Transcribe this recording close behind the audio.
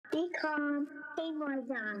Be calm. Tamar's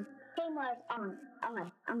on. Tamar's on.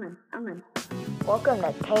 Welcome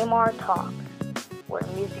to Tamar Talks, where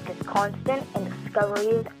music is constant and discovery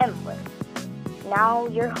is endless. Now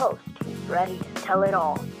your host, who's ready to tell it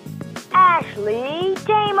all, Ashley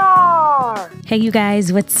Tamar! Hey you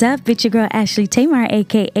guys, what's up? It's your girl Ashley Tamar,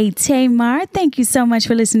 aka Tamar. Thank you so much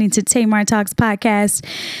for listening to Tamar Talks podcast.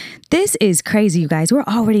 This is crazy, you guys. We're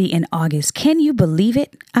already in August. Can you believe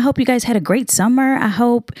it? I hope you guys had a great summer. I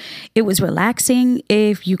hope it was relaxing.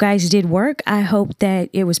 If you guys did work, I hope that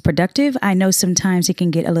it was productive. I know sometimes it can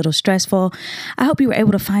get a little stressful. I hope you were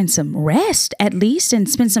able to find some rest at least and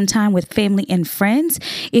spend some time with family and friends.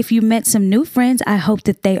 If you met some new friends, I hope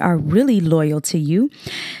that they are really loyal to you.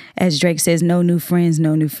 As Drake says, no new friends,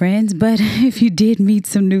 no new friends. But if you did meet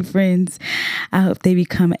some new friends, I hope they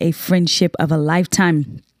become a friendship of a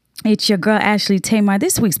lifetime. It's your girl, Ashley Tamar.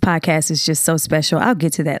 This week's podcast is just so special. I'll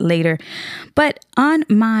get to that later. But on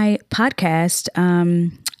my podcast,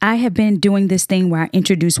 I have been doing this thing where I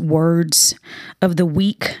introduce words of the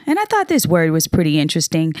week. And I thought this word was pretty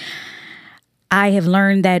interesting. I have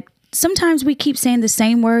learned that sometimes we keep saying the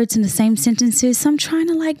same words in the same sentences. So I'm trying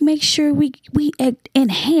to make sure we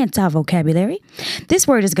enhance our vocabulary. This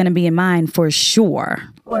word is going to be in mind for sure.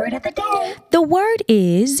 Word of the day. The word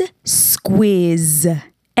is squiz.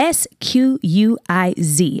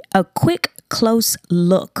 S-Q-U-I-Z, a quick, close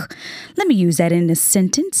look. Let me use that in a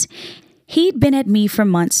sentence. He'd been at me for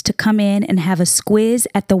months to come in and have a squiz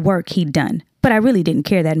at the work he'd done, but I really didn't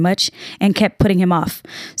care that much and kept putting him off.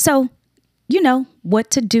 So, you know what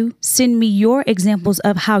to do. Send me your examples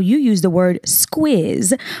of how you use the word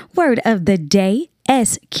squiz. Word of the day,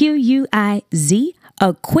 S-Q-U-I-Z,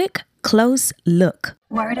 a quick, close look.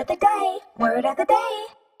 Word of the day. Word of the day.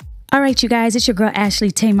 All right, you guys, it's your girl,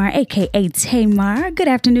 Ashley Tamar, aka Tamar. Good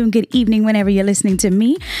afternoon, good evening, whenever you're listening to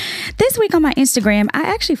me. This week on my Instagram, I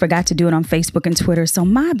actually forgot to do it on Facebook and Twitter. So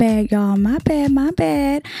my bad, y'all. My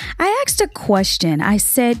bad. I asked a question. I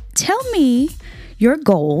said, tell me your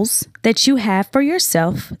goals that you have for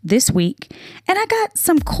yourself this week. And I got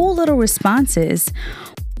some cool little responses.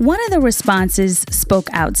 One of the responses spoke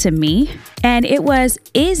out to me, and it was,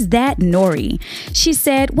 is that Nori? She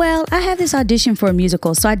said, well, I have this audition for a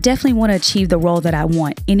musical, so I definitely want to achieve the role that I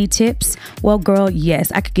want. Any tips? Well, girl,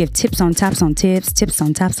 yes, I could give tips on tops on tips, tips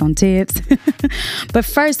on tops on tips. But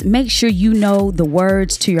first, make sure you know the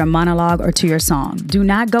words to your monologue or to your song. Do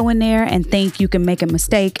not go in there and think you can make a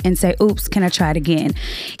mistake and say, oops, can I try it again?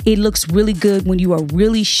 It looks really good when you are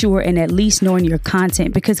really sure and at least knowing your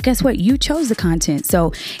content, because guess what? You chose the content.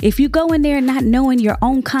 So if you go in there not knowing your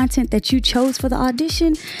own content that you chose for the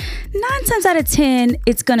audition, 9 times out of 10,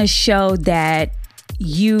 it's going to show that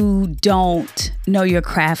you don't know your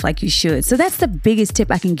craft like you should. So that's the biggest tip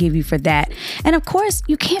I can give you for that. And of course,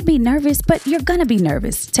 you can't be nervous, but you're going to be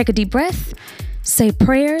nervous. Take a deep breath, say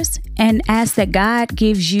prayers, and ask that God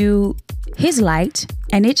gives you His light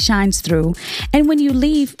and it shines through. And when you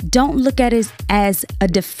leave, don't look at it as a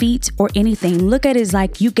defeat or anything. Look at it as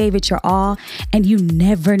like you gave it your all and you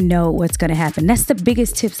never know what's going to happen. That's the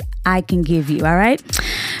biggest tips I can give you. All right.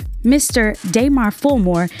 Mr. Damar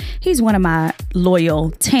Fulmore, he's one of my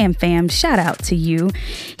loyal Tam fam. Shout out to you.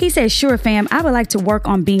 He says, sure fam, I would like to work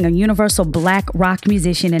on being a universal black rock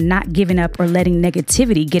musician and not giving up or letting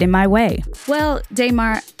negativity get in my way. Well,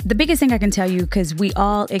 Damar, the biggest thing I can tell you, because we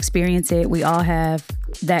all experience it, we all have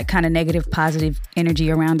that kind of negative, positive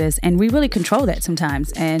energy around us, and we really control that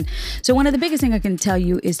sometimes. And so one of the biggest thing I can tell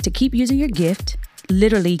you is to keep using your gift.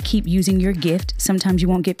 Literally keep using your gift. Sometimes you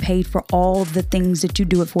won't get paid for all the things that you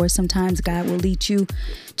do it for. Sometimes God will lead you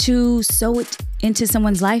to sow it into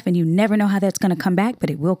someone's life and you never know how that's going to come back, but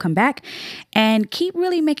it will come back. And keep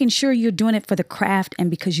really making sure you're doing it for the craft and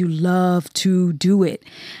because you love to do it.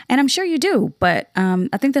 And I'm sure you do, but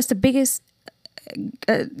I think that's the biggest,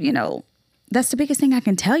 that's the biggest thing I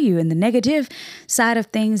can tell you. And the negative side of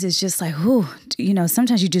things is just like,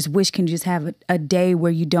 sometimes you just wish can just have a day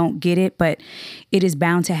where you don't get it, but it is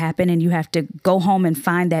bound to happen and you have to go home and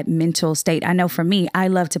find that mental state. I know for me, I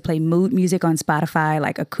love to play mood music on Spotify,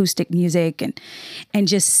 like acoustic music and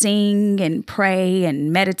just sing and pray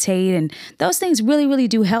and meditate. And those things really, really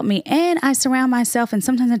do help me. And I surround myself and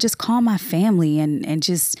sometimes I just call my family and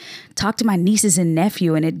just talk to my nieces and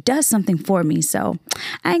nephew and it does something for me. So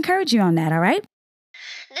I encourage you on that. All right.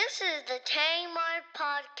 This is the Tamar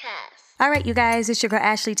Podcast. All right, you guys, it's your girl,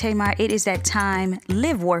 Ashley Tamar. It is that time.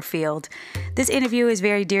 Liv Warfield. This interview is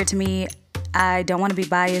very dear to me. I don't want to be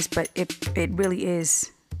biased, but it really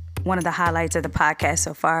is one of the highlights of the podcast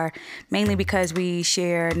so far, mainly because we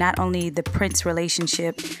share not only the Prince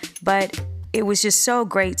relationship, but it was just so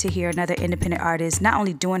great to hear another independent artist not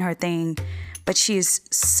only doing her thing, but she is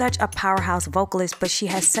such a powerhouse vocalist, but she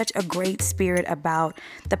has such a great spirit about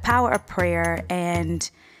the power of prayer and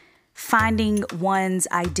finding one's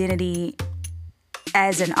identity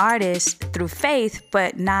as an artist through faith,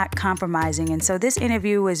 but not compromising. And so this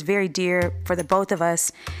interview was very dear for the both of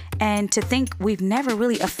us, and to think we've never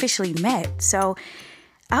really officially met. So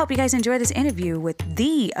I hope you guys enjoy this interview with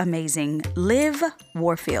the amazing Liv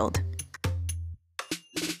Warfield.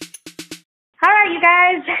 All right, you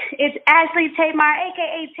guys, it's Ashley Tamar,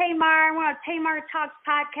 a.k.a. Tamar. We're on Tamar Talks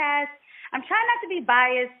podcast. I'm trying not to be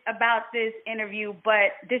biased about this interview,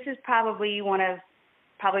 but this is probably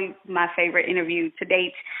my favorite interview to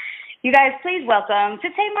date. You guys, please welcome to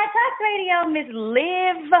Tamar Talks Radio, Miss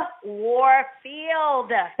Liv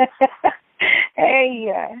Warfield.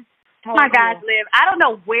 Hey. Oh my gosh, Liv, I don't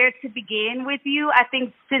know where to begin with you. I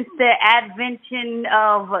think since the advention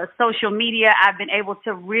of social media, I've been able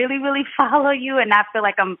to really, really follow you, and I feel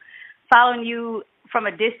like I'm following you from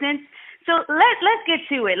a distance. So let's get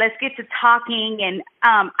to it. Let's get to talking. And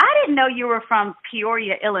I didn't know you were from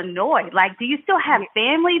Peoria, Illinois. Like, do you still have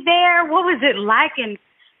family there? What was it like in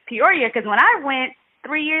Peoria? Because when I went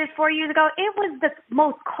 4 years ago, it was the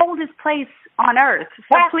most coldest place on earth.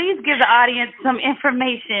 So please give the audience some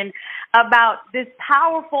information about this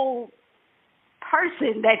powerful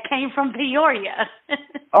person that came from Peoria.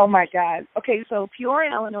 Oh my God. Okay, so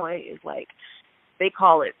Peoria, Illinois is like, they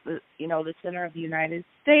call it the center of the United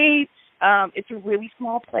States. It's a really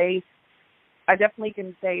small place. I definitely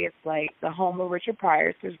can say it's like the home of Richard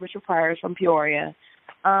Pryor, because Richard Pryor is from Peoria.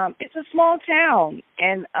 It's a small town,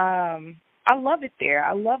 and I love it there.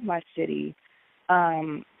 I love my city.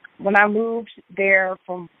 When I moved there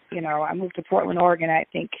I moved to Portland, Oregon, I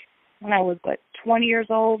think when I was 20 years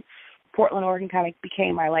old. Portland, Oregon kind of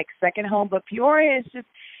became my second home. But Peoria is just,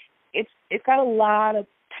 it's got a lot of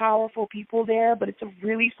powerful people there, but it's a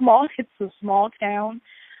small town.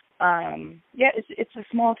 It's a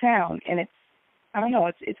small town, and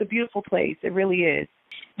it's a beautiful place. It really is.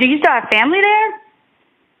 Do you still have family there?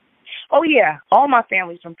 Oh yeah, all my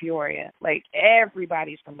family's from Peoria. Like,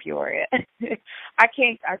 everybody's from Peoria. I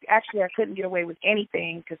couldn't get away with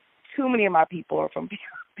anything because too many of my people are from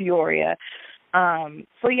Peoria.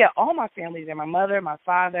 So yeah, all my family's there. My mother, my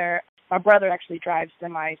father, my brother actually drives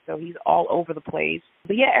semi, so he's all over the place.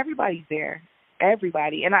 But yeah, everybody's there.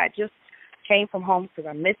 Everybody. And I just came from home because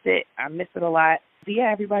I miss it. I miss it a lot. But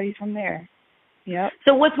yeah, everybody's from there. Yep.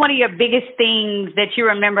 So what's one of your biggest things that you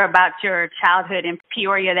remember about your childhood in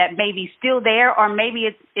Peoria that may be still there, or maybe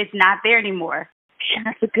it's not there anymore?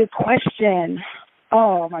 That's a good question.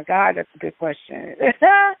 Oh my God, that's a good question.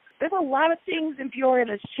 There's a lot of things in Peoria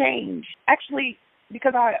that's changed. Actually,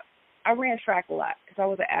 because I ran track a lot, because I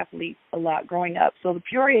was an athlete a lot growing up. So the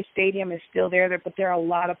Peoria Stadium is still there, but there are a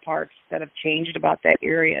lot of parts that have changed about that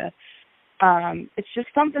area. It's just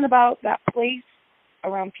something about that place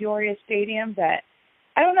around Peoria Stadium that,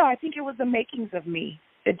 I don't know, I think it was the makings of me.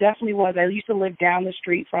 It definitely was. I used to live down the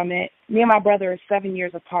street from it. Me and my brother are 7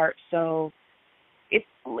 years apart, so it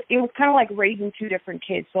was kind of like raising two different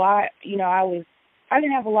kids. So I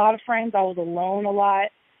didn't have a lot of friends. I was alone a lot,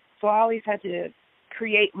 so I always had to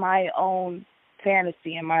create my own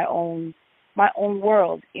fantasy and my own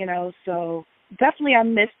world, So definitely I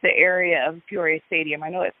missed the area of Peoria Stadium. I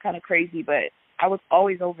know it's kind of crazy, but I was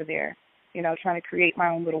always over there, trying to create my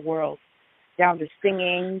own little world, down to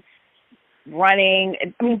singing, running,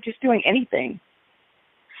 just doing anything.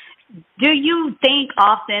 Do you think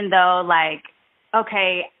often, though,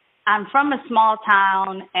 okay, I'm from a small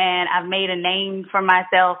town and I've made a name for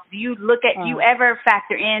myself. Do you you ever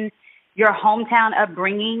factor in your hometown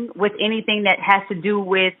upbringing with anything that has to do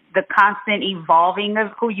with the constant evolving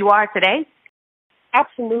of who you are today?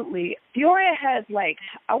 Absolutely. Peoria has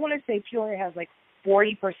I want to say Peoria has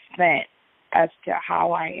 40% as to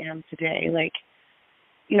how I am today.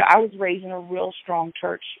 I was raised in a real strong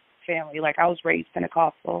church family. I was raised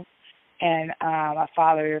Pentecostal, and my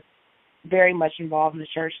father very much involved in the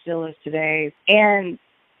church, still is today. And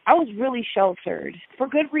I was really sheltered for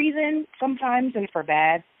good reason sometimes and for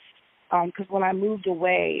bad. Because when I moved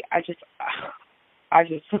away, I just I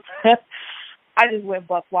just went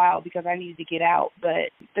buck wild because I needed to get out.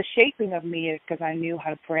 But the shaping of me is because I knew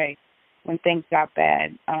how to pray when things got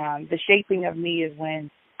bad. The shaping of me is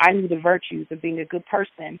when I knew the virtues of being a good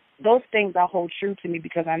person. Those things I hold true to me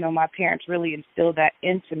because I know my parents really instilled that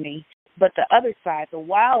into me. But the other side, the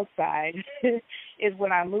wild side, is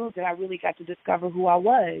when I moved and I really got to discover who I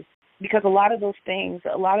was. Because a lot of those things,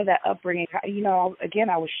 a lot of that upbringing, again,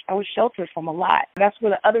 I was sheltered from a lot. That's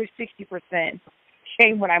where the other 60%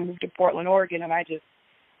 came when I moved to Portland, Oregon, and I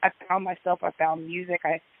found myself. I found music.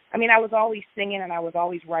 I I mean, I was always singing and I was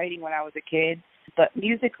always writing when I was a kid, but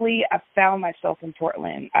musically, I found myself in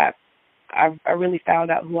Portland. I really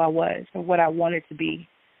found out who I was and what I wanted to be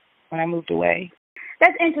when I moved away.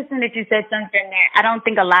 That's interesting that you said something there. I don't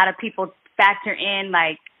think a lot of people factor in,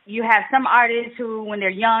 like, you have some artists who, when they're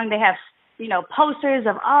young, they have, you know, posters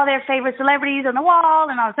of all their favorite celebrities on the wall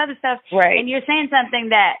and all this other stuff. Right. And you're saying something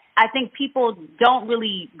that I think people don't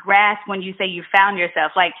really grasp when you say you found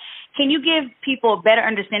yourself. Like, can you give people a better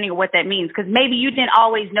understanding of what that means? Because maybe you didn't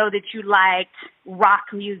always know that you liked rock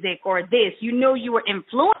music or this. You know you were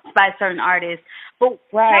influenced by certain artists. But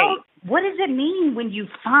what does it mean when you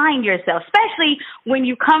find yourself, especially when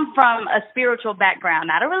you come from a spiritual background,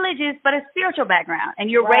 not a religious, but a spiritual background, and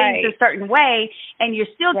you're raised a certain way, and you're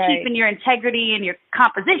still keeping your integrity and your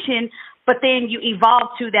composition, but then you evolve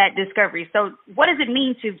to that discovery. So what does it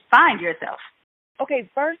mean to find yourself? Okay,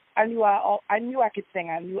 first, I knew I could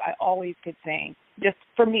sing. I knew I always could sing. Just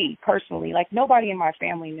for me, personally. Like, nobody in my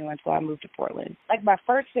family knew until I moved to Portland. Like, my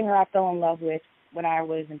first singer I fell in love with when I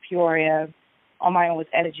was in Peoria on my own was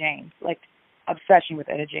Etta James. Like, obsession with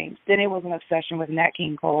Etta James. Then it was an obsession with Nat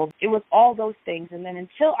King Cole. It was all those things. And then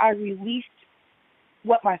until I released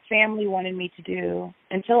what my family wanted me to do,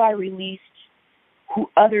 until I released who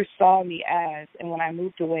others saw me as, and when I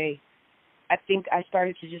moved away, I think I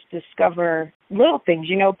started to just discover little things,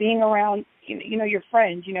 you know, being around, you know, your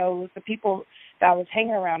friends, you know, the people that I was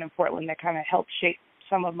hanging around in Portland that kind of helped shape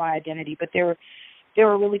some of my identity. But they were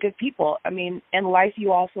really good people. I mean, in life,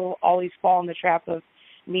 you also always fall in the trap of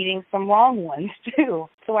meeting some wrong ones, too.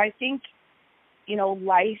 So I think, you know,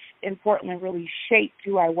 life in Portland really shaped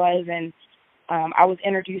who I was. And I was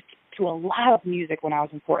introduced to a lot of music when I was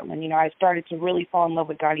in Portland. You know, I started to really fall in love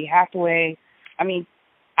with Donny Hathaway. I mean,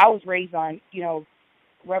 I was raised on, you know,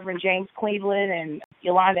 Reverend James Cleveland and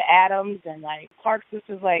Yolanda Adams and, like, Clark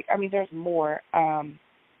Sisters. Like, I mean, there's more.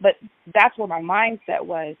 But that's where my mindset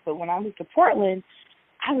was. But when I moved to Portland,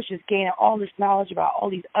 I was just gaining all this knowledge about all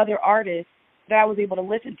these other artists that I was able to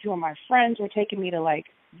listen to, and my friends were taking me to, like,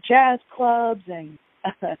 jazz clubs. And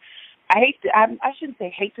I shouldn't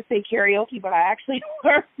say hate to say karaoke, but I actually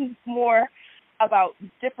learned more about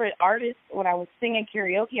different artists. When I was singing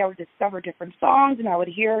karaoke, I would discover different songs, and I would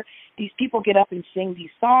hear these people get up and sing these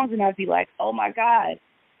songs, and I'd be like, oh my God,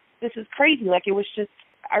 this is crazy. Like, it was just,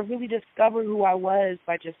 I really discovered who I was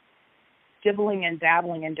by just dibbling and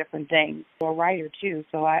dabbling in different things. I'm a writer too,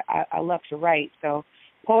 so I love to write. So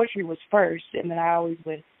poetry was first, and then I always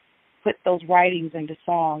would put those writings into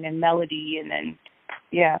song and melody, and then,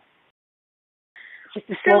 yeah, just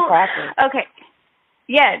a slow process. Okay.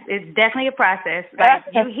 Yeah, it's definitely a process. Like,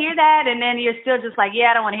 you hear that, and then you're still just like,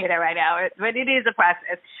 yeah, I don't want to hear that right now. But it is a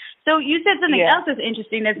process. So you said something else that's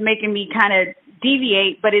interesting that's making me kind of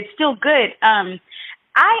deviate, but it's still good.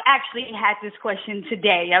 I actually had this question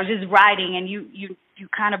today. I was just writing, and you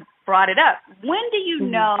kind of brought it up. When do you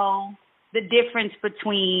know the difference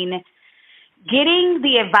between getting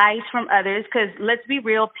the advice from others? Because let's be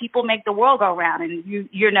real, people make the world go round, and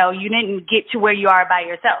you know, you didn't get to where you are by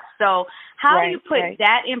yourself. So how do you put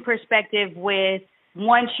that in perspective with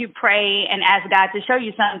once you pray and ask God to show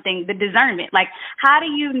you something, the discernment? Like, how do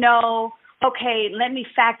you know, okay, let me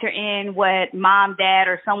factor in what mom, dad,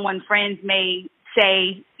 or someone, friends may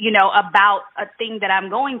say, you know, about a thing that I'm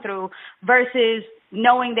going through, versus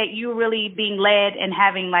knowing that you're really being led and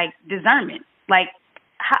having, like, discernment? Like,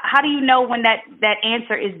 how do you know when that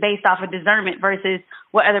answer is based off of discernment versus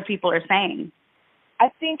what other people are saying? I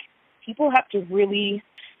think people have to really,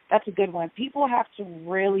 that's a good one. People have to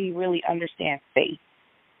really, really understand faith,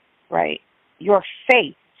 right? Your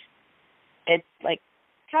faith, it's like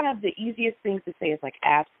kind of the easiest thing to say is like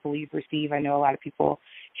ask, believe, receive. I know a lot of people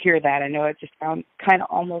hear that. I know it just kind of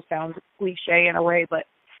almost sounds cliche in a way, but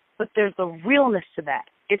there's a realness to that.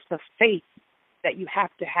 It's the faith that you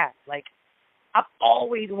have to have. Like, I've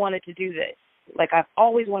always wanted to do this. Like, I've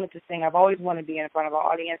always wanted to sing. I've always wanted to be in front of an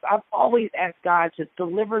audience. I've always asked God to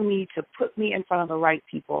deliver me, to put me in front of the right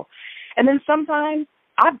people. And then sometimes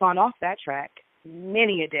I've gone off that track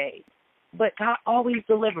many a day. But God always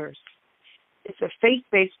delivers. It's a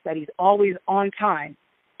faith-based that He's always on time.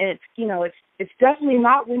 And it's, you know, it's definitely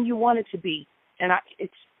not when you want it to be. And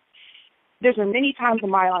there's been many times in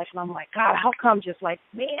my life and I'm like, God, how come just like,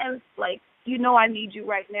 man, like, you know, I need you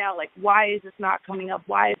right now. Like, why is this not coming up?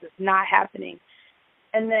 Why is this not happening?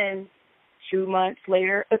 And then 2 months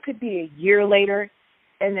later, it could be a year later,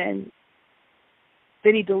 and then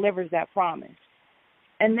He delivers that promise.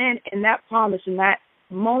 And then in that promise, in that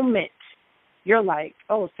moment, you're like,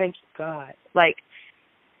 oh, thank you, God. Like,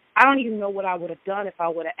 I don't even know what I would have done if I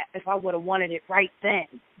would have wanted it right then,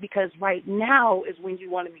 because right now is when you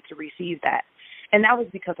wanted me to receive that. And that was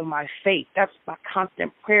because of my faith. That's my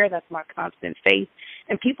constant prayer. That's my constant faith.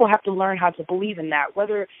 And people have to learn how to believe in that.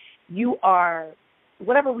 Whether you are,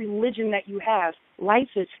 whatever religion that you have, life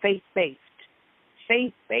is faith-based.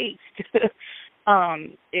 Faith-based.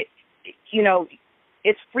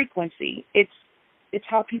 It's frequency. It's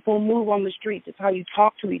how people move on the streets. It's how you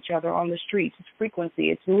talk to each other on the streets. It's frequency.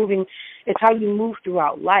 It's moving. It's how you move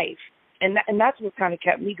throughout life. And that's what kind of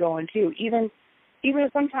kept me going, too. Even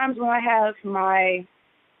sometimes when I have my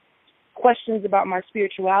questions about my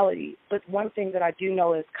spirituality, but one thing that I do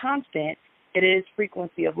know is constant, it is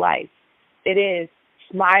frequency of life. It is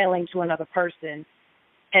smiling to another person.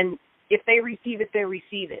 And if they receive it, they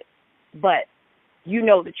receive it. But you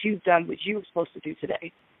know that you've done what you were supposed to do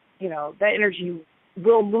today. That energy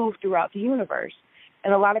will move throughout the universe.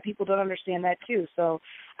 And a lot of people don't understand that too. So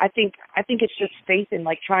I think it's just faith in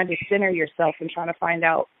like trying to center yourself and trying to find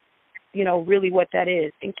out, really what that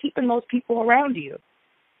is, and keeping those people around you,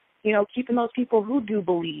 keeping those people who do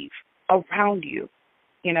believe around you,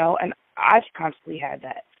 and I've constantly had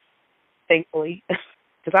that, thankfully,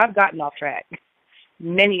 because I've gotten off track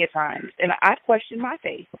many a times, and I've questioned my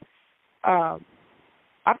faith.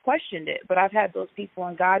 I've questioned it, but I've had those people,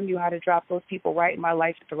 and God knew how to drop those people right in my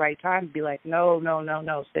life at the right time and be like, no,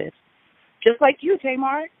 sis. Just like you,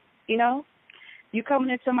 Tamar, you coming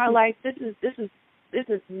into my life, this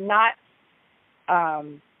is not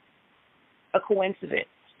a coincidence.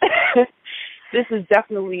 This is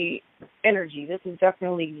definitely energy. This is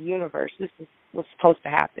definitely the universe. This is what's supposed to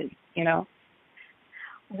happen,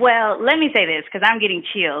 Well, let me say this, because I'm getting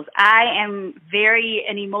chills. I am very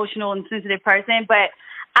an emotional and sensitive person, but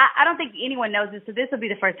I don't think anyone knows this, so this will be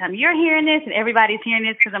the first time you're hearing this and everybody's hearing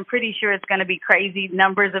this, because I'm pretty sure it's going to be crazy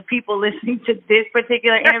numbers of people listening to this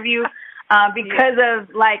particular interview because of,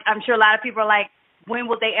 I'm sure a lot of people are like, when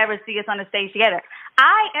will they ever see us on the stage together?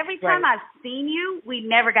 Every time I've seen you, we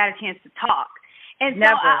never got a chance to talk. And so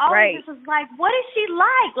I always just was like, what is she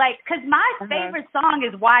like? Because my favorite song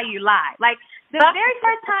is Why You Lie. The very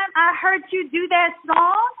first time I heard you do that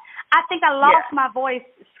song, I think I lost my voice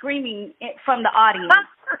screaming from the audience,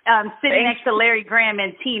 sitting next to Larry Graham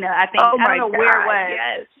and Tina, I think. I don't know where it was.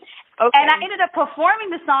 Yes. Okay. And I ended up performing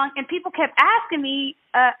the song, and people kept asking me,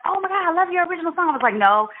 oh, my God, I love your original song. I was like,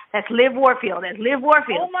 no, that's Liv Warfield. That's Liv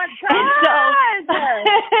Warfield. Oh, my God.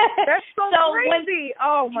 That's so crazy.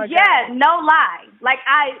 Oh, my God. Yeah, no lie.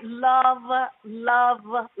 I love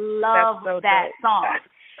that song.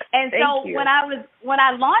 And so when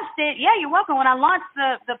I launched it, yeah, you're welcome. When I launched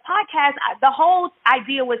the podcast, the whole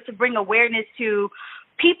idea was to bring awareness to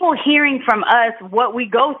people hearing from us what we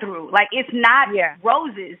go through. It's not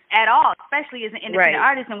roses at all, especially as an independent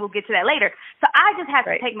artist, and we'll get to that later. So I just have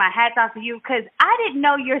to take my hats off to you, because I didn't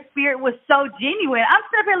know your spirit was so genuine. I'm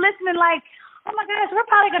sitting here listening like, oh my gosh, we're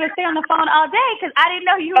probably going to stay on the phone all day, because I didn't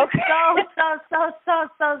know you were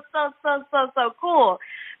so cool.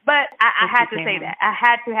 But I had to say that. I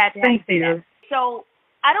had to say that. So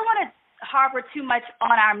I don't want to harbor too much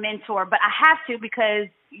on our mentor, but I have to, because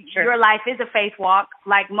your life is a faith walk,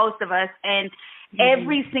 like most of us, and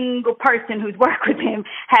every single person who's worked with him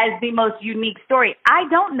has the most unique story. I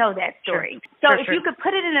don't know that story. So if you could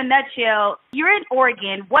put it in a nutshell, you're in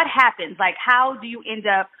Oregon. What happens? How do you end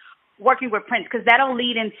up working with Prince? Because that'll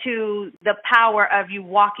lead into the power of you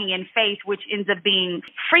walking in faith, which ends up being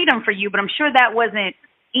freedom for you. But I'm sure that wasn't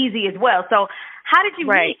easy as well. So how did you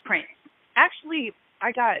meet Prince? Actually,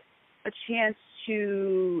 I got a chance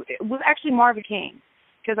to, it was actually Marvin King,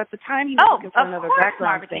 because at the time he was looking for another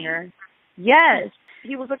background singer. Yes,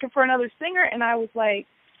 he was looking for another singer, and I was like,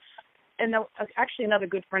 and actually another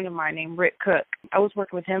good friend of mine named Rick Cook, I was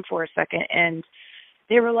working with him for a second, and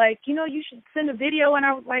they were like, you should send a video, and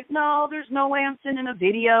I was like, no, there's no way I'm sending a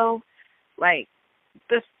video.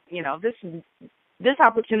 This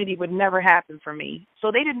opportunity would never happen for me.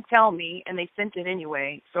 So they didn't tell me, and they sent it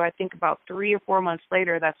anyway. So I think about 3 or 4 months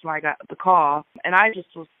later, that's when I got the call. And I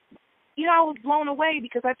just was, I was blown away,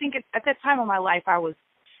 because I think at that time of my life, I was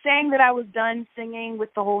saying that I was done singing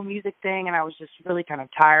with the whole music thing, and I was just really kind of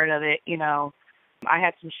tired of it. I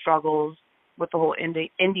had some struggles with the whole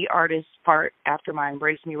indie artist part after my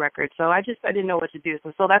Embrace Me record. So I didn't know what to do.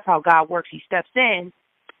 So that's how God works. He steps in,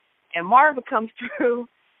 and Marva comes through,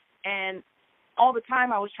 and all the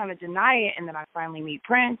time I was trying to deny it, and then I finally meet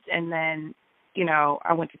Prince, and then,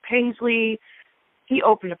 I went to Paisley. He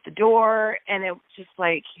opened up the door, and it was just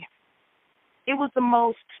it was the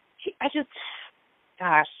most,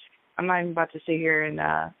 I'm not even about to sit here and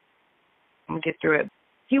I'm going to get through it.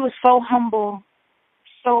 He was so humble,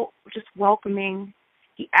 so just welcoming.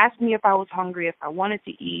 He asked me if I was hungry, if I wanted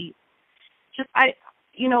to eat.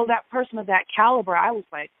 That person of that caliber, I was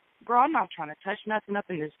like, girl, I'm not trying to touch nothing up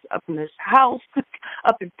in this house,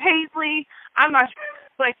 up in Paisley. I'm not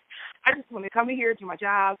like, I just want to come in here, do my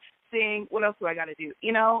job, sing. What else do I got to do?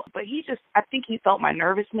 You know? But I think he felt my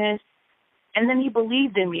nervousness, and then he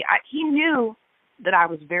believed in me. He knew that I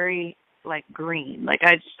was very like green. Like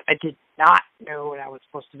I did not know what I was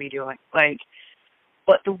supposed to be doing. Like,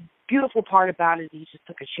 but the beautiful part about it is he just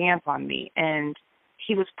took a chance on me, and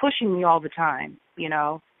he was pushing me all the time, you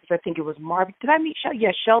know. I think it was Marvin. Did I meet Shelby?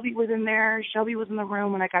 Yeah, Shelby was in there. Shelby was in the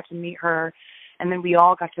room when I got to meet her. And then we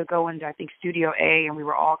all got to go into, I think, Studio A, and we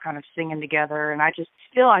were all kind of singing together. And I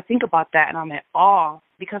think about that, and I'm in awe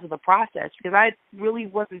because of the process, because I really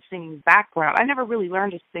wasn't singing background. I never really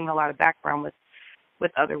learned to sing a lot of background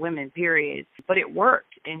with other women, period. But it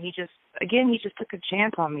worked. And he just took a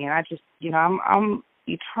chance on me. And I just, you know, I'm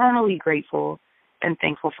eternally grateful and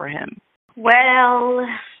thankful for him. Well,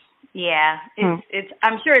 yeah, it's.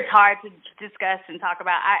 I'm sure it's hard to discuss and talk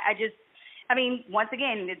about. I mean, once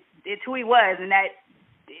again, it's who he was, and that,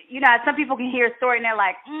 you know, some people can hear a story and they're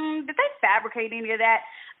like, did they fabricate any of that?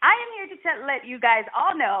 I am here to let you guys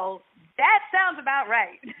all know that sounds about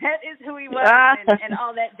right. That is who he was and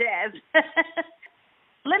all that jazz.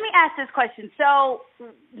 Let me ask this question. So,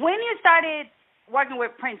 when you started working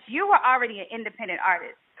with Prince, you were already an independent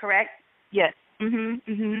artist, correct? Yes.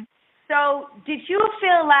 Mhm. So did you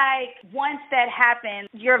feel like once that happened,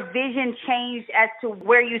 your vision changed as to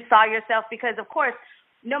where you saw yourself? Because, of course,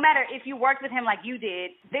 no matter if you worked with him like you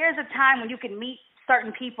did, there's a time when you can meet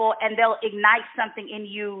certain people and they'll ignite something in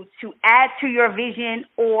you to add to your vision,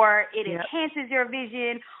 or it enhances your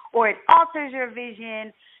vision, or it alters your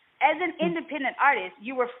vision. As an independent artist,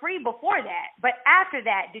 you were free before that. But after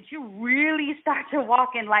that, did you really start to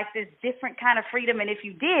walk in like this different kind of freedom? And if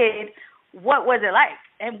you did, what was it like?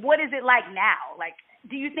 And what is it like now? Like,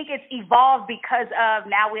 do you think it's evolved because of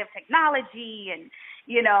now we have technology and,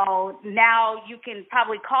 you know, now you can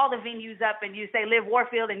probably call the venues up and you say Liv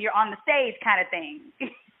Warfield and you're on the stage kind of thing?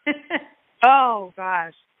 Oh,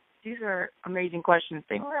 gosh. These are amazing questions.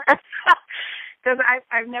 Because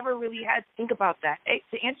I've never really had to think about that.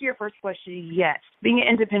 To answer your first question, yes. Being an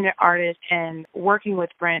independent artist and working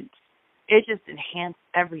with Brent, it just enhanced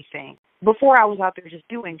everything. Before I was out there just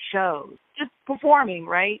doing shows, just performing,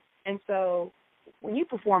 right? And so when you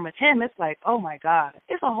perform with him, it's like, oh my God,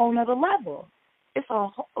 it's a whole nother level.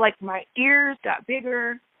 Like my ears got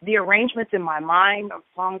bigger. The arrangements in my mind of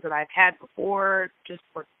songs that I've had before just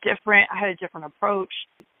were different. I had a different approach.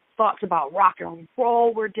 Thoughts about rock and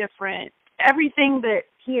roll were different. Everything that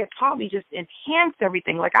he had taught me just enhanced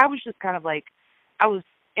everything. Like I was just kind of like, I was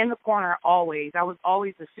in the corner always. I was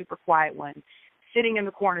always the super quiet one, sitting in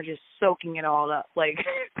the corner just soaking it all up. Like,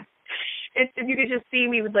 if you could just see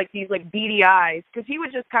me with like these like beady eyes, because he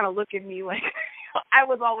would just kind of look at me like I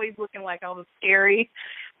was always looking like I was scary,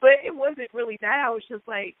 but it wasn't really that. I was just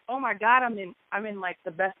like, oh my God, I'm in like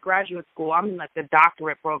the best graduate school. I'm in like the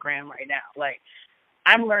doctorate program right now. Like,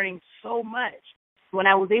 I'm learning so much. When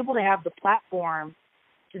I was able to have the platform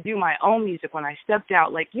to do my own music, when I stepped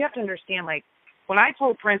out, like, you have to understand, like, when I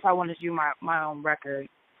told Prince I wanted to do my own record,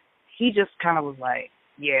 he just kind of was like,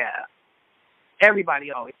 yeah, everybody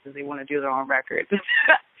always says they want to do their own record.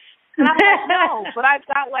 And I'm like, no, but I've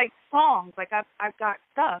got, like, songs. Like, I've got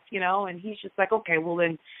stuff, you know, and he's just like, okay, well,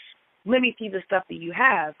 then let me see the stuff that you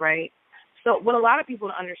have, right? So what a lot of people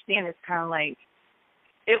don't understand is kind of like,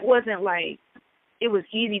 it wasn't like, it was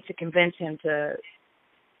easy to convince him to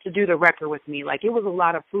do the record with me. Like, it was a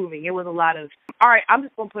lot of proving. It was a lot of, all right, I'm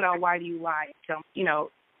just going to put out Why Do You Lie? So, you know,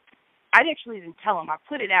 I actually didn't tell him. I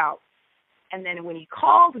put it out. And then when he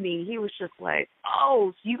called me, he was just like,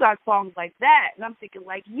 oh, so you got songs like that. And I'm thinking,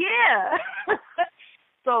 like, yeah.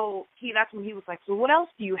 So that's when he was like, so what else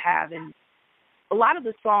do you have? And a lot of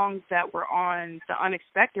the songs that were on the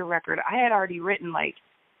Unexpected record, I had already written, like,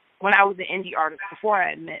 when I was an indie artist before I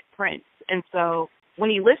had met Prince. And so when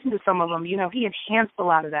he listened to some of them, you know, he enhanced a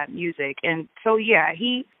lot of that music. And so, yeah,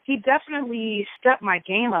 he definitely stepped my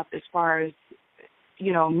game up as far as,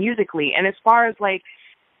 you know, musically. And as far as, like,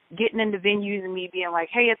 getting into venues and me being like,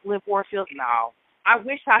 hey, it's Liv Warfield. No, I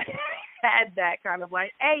wish I had that kind of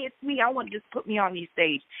like, hey, it's me. I want to just put me on these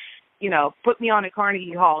stage. You know, put me on at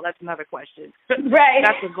Carnegie Hall. That's another question. Right.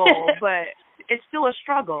 That's a goal, but it's still a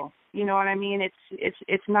struggle. You know what I mean?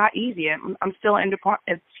 It's not easy. I'm still an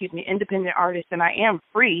independent artist, and I am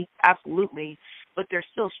free, absolutely, but there's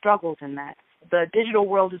still struggles in that. The digital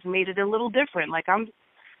world has made it a little different. Like, I'm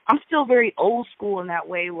still very old school in that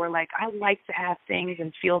way where, like, I like to have things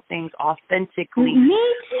and feel things authentically.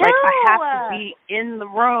 Me too. Like, I have to be in the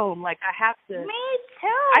room. Like, I have to. Me too.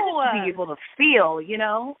 I just be able to feel, you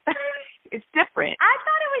know? It's different. I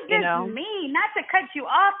thought it was just me, not to cut you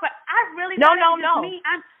off, but I really thought it was just me.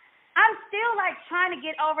 I'm still like trying to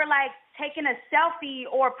get over like taking a selfie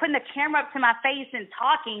or putting the camera up to my face and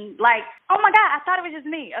talking. Like, oh my God, I thought it was just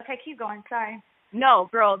me. Okay, keep going. Sorry. No,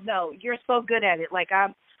 girl, no. You're so good at it. Like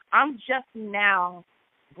I'm just now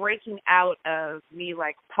breaking out of me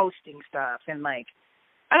like posting stuff and like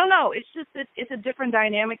I don't know. It's just it's a different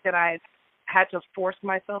dynamic that I've had to force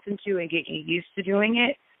myself into and get used to doing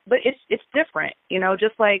it. But it's different,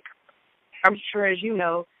 just like I'm sure as you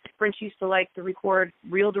know, Prince used to like to record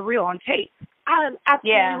reel to reel on tape. I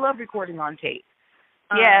absolutely love recording on tape.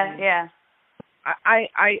 Yeah.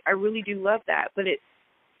 I really do love that, but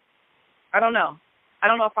I don't know. I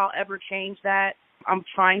don't know if I'll ever change that. I'm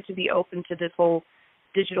trying to be open to this whole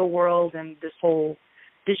digital world and this whole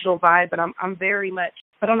digital vibe, but I'm very much,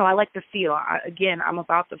 I don't know, I like to feel. I'm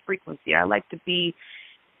about the frequency. I like to be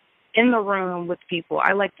in the room with people.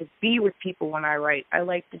 I like to be with people when I write. I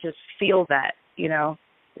like to just feel that,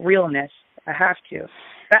 realness. I have to.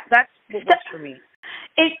 That's what works for me.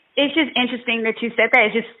 It's just interesting that you said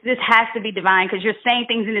that. This has to be divine because you're saying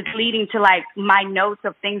things and it's leading to like my notes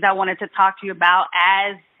of things I wanted to talk to you about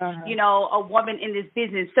as, a woman in this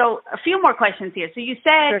business. So a few more questions here. So you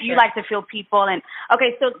said you like to feel people and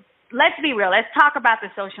okay, so let's be real. Let's talk about the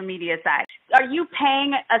social media side. Are you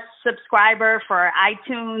paying a subscriber for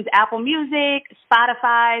iTunes, Apple Music,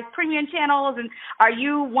 Spotify's premium channels? And are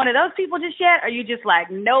you one of those people just yet? Are you just like,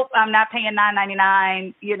 nope, I'm not paying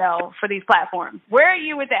 $9.99, for these platforms? Where are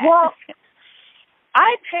you with that? Well,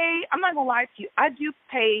 I'm not going to lie to you. I do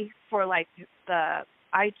pay for like the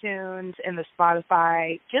iTunes and the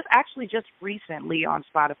Spotify, just recently on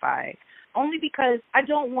Spotify, only because I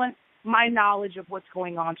don't want my knowledge of what's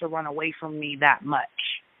going on to run away from me that much.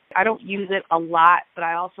 I don't use it a lot, but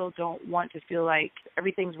I also don't want to feel like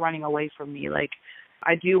everything's running away from me. Like,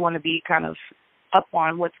 I do want to be kind of up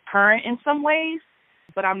on what's current in some ways,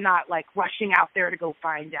 but I'm not like rushing out there to go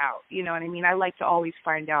find out. You know what I mean? I like to always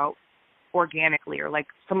find out organically, or like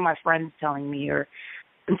some of my friends telling me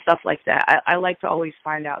and stuff like that. I like to always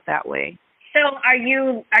find out that way. So are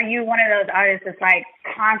you one of those artists that's like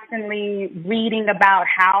constantly reading about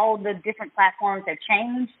how the different platforms have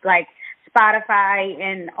changed, like Spotify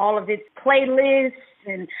and all of its playlists?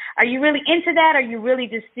 And are you really into that? Or are you really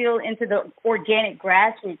just still into the organic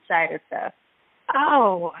grassroots side of stuff?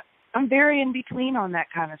 Oh, I'm very in between on that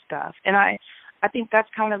kind of stuff. And I think that's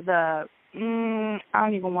kind of the, I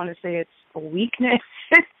don't even want to say it's a weakness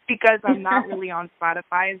because I'm not really on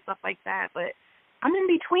Spotify and stuff like that, but I'm in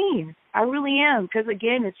between. I really am, because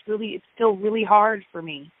again, it's still really hard for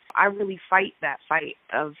me. I really fight that fight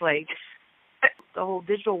of like the whole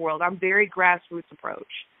digital world. I'm very grassroots approach.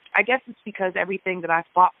 I guess it's because everything that I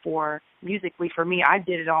fought for musically, for me, I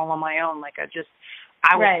did it all on my own. Like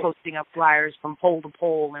I was posting up flyers from pole to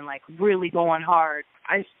pole and like really going hard.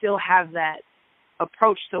 I still have that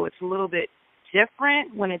approach, so it's a little bit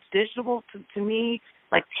different when it's digital to me.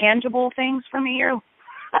 Like tangible things for me are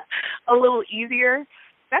a little easier.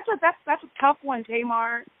 That's a tough one,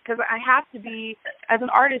 Tamar, because I have to be, as an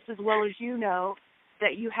artist as well as you know,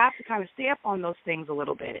 that you have to kind of stay up on those things a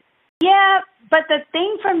little bit. Yeah, but the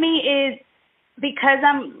thing for me is because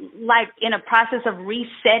I'm like in a process of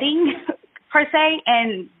resetting per se,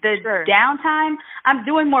 and the downtime, I'm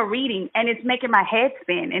doing more reading, and it's making my head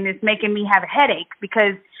spin, and it's making me have a headache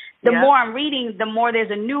because the more I'm reading, the more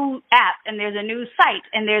there's a new app, and there's a new site,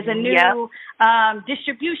 and there's a new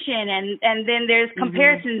distribution, and then there's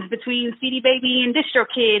comparisons between CD Baby and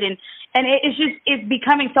DistroKid, and it's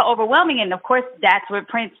becoming so overwhelming. And of course, that's what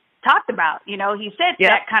Prince talked about. He said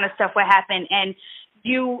that kind of stuff would happen, and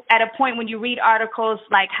you, at a point when you read articles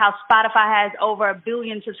like how Spotify has over 1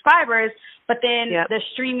 billion subscribers, but then the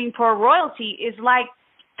streaming per royalty is like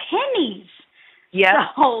pennies.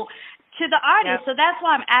 Yeah. So to the audience. So that's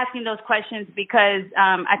why I'm asking those questions, because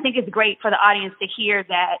I think it's great for the audience to hear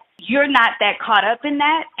that you're not that caught up in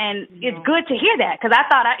that. And it's good to hear that, because I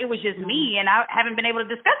thought it was just me, and I haven't been able to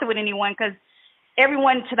discuss it with anyone, because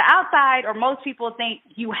everyone to the outside, or most people, think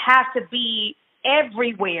you have to be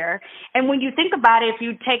everywhere. And when you think about it, if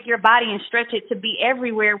you take your body and stretch it to be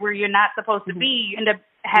everywhere where you're not supposed to be, you end up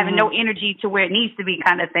having no energy to where it needs to be,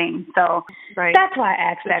 kind of thing. So that's why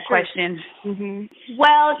I asked that question.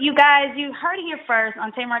 Well, you guys, you heard it here first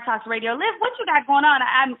on Tamar Talks Radio. Liv, what you got going on?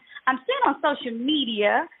 I'm seeing on social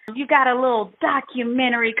media you got a little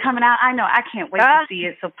documentary coming out. I know, I can't wait to see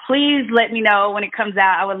it. So please let me know when it comes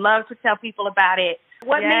out. I would love to tell people about it.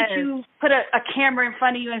 What made you put a camera in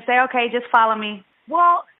front of you and say, okay, just follow me?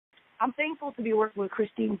 Well, I'm thankful to be working with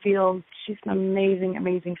Christine Fields. She's an amazing,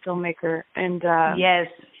 amazing filmmaker. And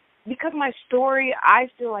because my story, I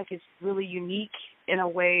feel like it's really unique in a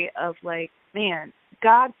way of like, man,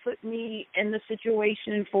 God put me in the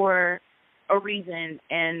situation for a reason,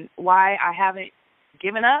 and why I haven't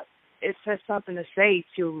given up. It says something to say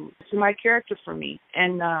to my character for me,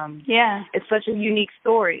 and it's such a unique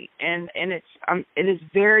story, and it is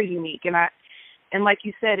very unique, and like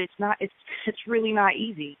you said, it's really not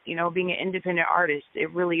easy, being an independent artist.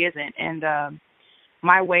 It really isn't, and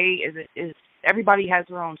my way is everybody has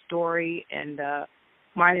their own story, and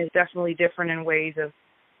mine is definitely different in ways of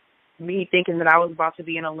me thinking that I was about to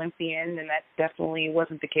be an Olympian, and that definitely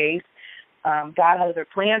wasn't the case. God has other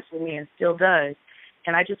plans for me and still does.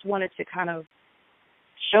 And I just wanted to kind of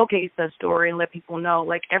showcase that story and let people know,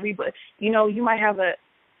 like, everybody, you might have a,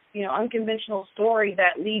 unconventional story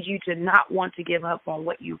that leads you to not want to give up on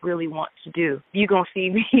what you really want to do. You're going to see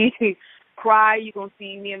me cry. You're going to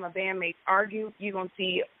see me and my bandmates argue. You're going to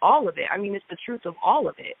see all of it. I mean, it's the truth of all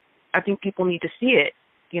of it. I think people need to see it,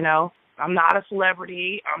 I'm not a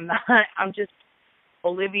celebrity. I'm just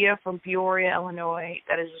Olivia from Peoria, Illinois,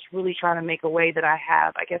 that is just really trying to make a way that I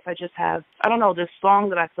have. I guess I just have, I don't know, this song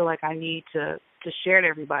that I feel like I need to share to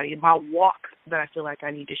everybody, my walk that I feel like I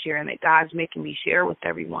need to share, and that God's making me share with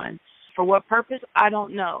everyone. For what purpose, I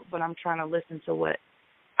don't know, but I'm trying to listen to my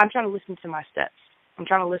steps. I'm just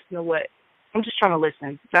trying to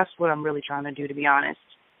listen. That's what I'm really trying to do, to be honest.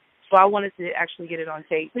 So I wanted to actually get it on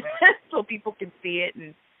tape so people can see it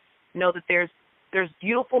and know that there's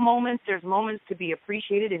beautiful moments, there's moments to be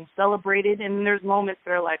appreciated and celebrated, and there's moments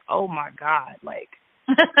that are like, oh my God, like,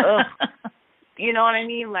 ugh. You know what I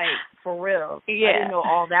mean? Like, for real. Yeah. I didn't know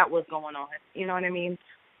all that was going on. You know what I mean?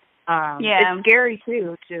 It's scary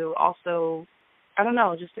too, to also, I don't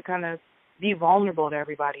know, just to kind of be vulnerable to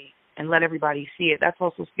everybody and let everybody see it. That's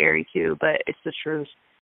also scary too, but it's the truth.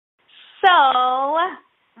 So,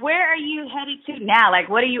 where are you headed to now? Like,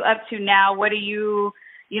 what are you up to now? What are you...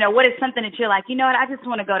 what is something that you're like, what, I just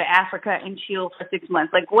want to go to Africa and chill for 6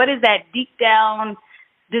 months. Like, what is that deep down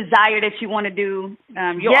desire that you want to do?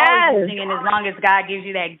 You're always singing as long as God gives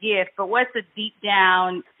you that gift. But what's the deep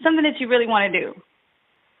down, something that you really want to do?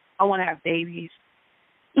 I want to have babies.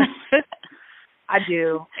 I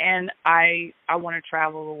do. And I want to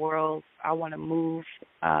travel the world. I want to move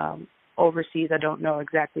overseas. I don't know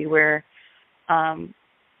exactly where. I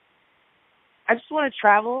just want to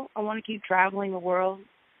travel. I want to keep traveling the world.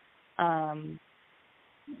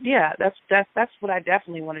 That's what I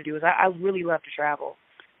definitely want to do. Is I really love to travel.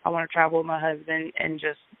 I want to travel with my husband and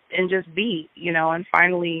just be, and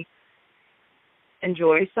finally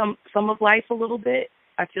enjoy some of life a little bit.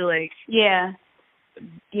 I feel like,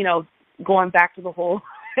 going back to the whole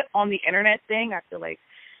on the internet thing, I feel like,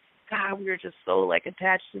 God, we are just so like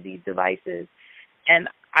attached to these devices, and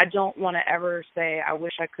I don't want to ever say I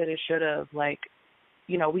wish I could have, should have, like,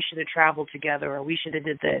 we should have traveled together, or we should have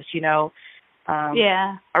did this,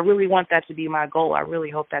 I really want that to be my goal. I really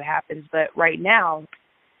hope that happens. But right now,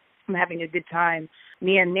 I'm having a good time.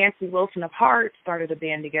 Me and Nancy Wilson of Heart started a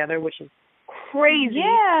band together, which is crazy.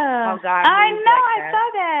 Yeah. Oh, God, I know. Like I saw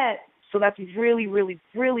that. So that's really, really,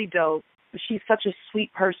 really dope. She's such a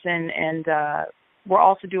sweet person, and we're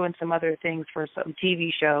also doing some other things for some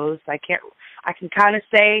TV shows. I can kind of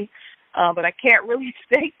say, but I can't really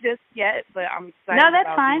say just yet. But I'm excited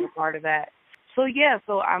about being a part of that. So yeah,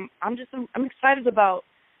 I'm excited about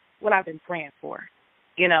what I've been praying for,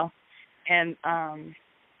 and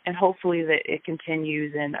hopefully that it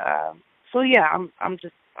continues. And I'm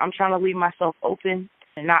trying to leave myself open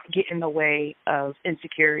and not get in the way of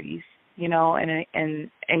insecurities, and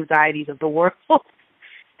anxieties of the world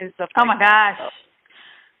and stuff. Oh my gosh.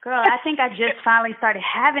 Girl, I think I just finally started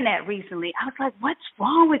having that recently. I was like, what's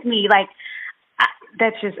wrong with me? Like,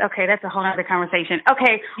 that's a whole other conversation.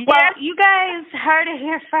 Okay, well, you guys heard it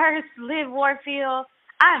here first. Liv Warfield,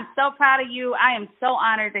 I am so proud of you. I am so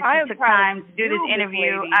honored that you took time to do this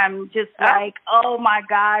interview. I'm just like, oh my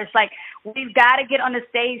gosh, like, we've got to get on the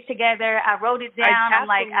stage together. I wrote it down. I'm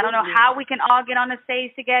like, I don't know how we can all get on the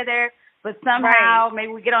stage together, but somehow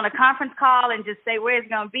maybe we get on a conference call and just say where it's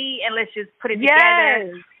going to be, and let's just put it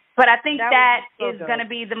together. But I think that is going to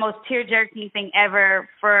be the most tear-jerking thing ever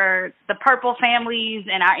for the Purple families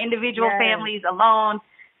and our individual families alone.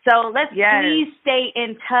 So let's please stay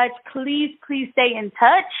in touch. Please stay in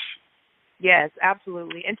touch. Yes,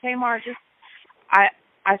 absolutely. And Tamar, I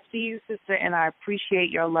see you, sister, and I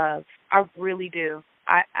appreciate your love. I really do.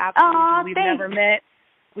 I absolutely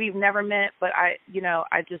We've never met, but I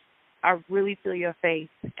really feel your faith,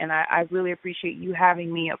 and I really appreciate you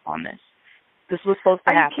having me up on this. This was supposed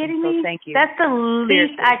to happen. Are you kidding me? So thank you. That's the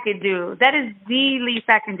least I could do. That is the least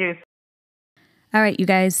I can do. All right, you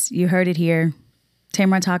guys, you heard it here.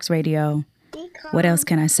 Tamar Talks Radio. What else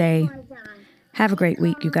can I say? Have a great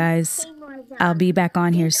week, you guys. I'll be back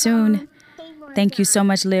on here soon. Thank you so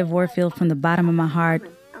much, Liv Warfield, from the bottom of my heart.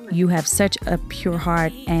 You have such a pure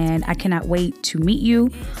heart, and I cannot wait to meet you.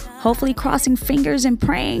 Hopefully, crossing fingers and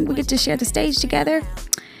praying we get to share the stage together.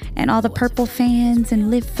 And all the Purple fans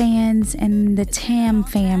and Liv fans and the Tam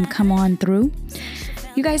fam come on through.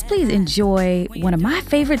 You guys, please enjoy one of my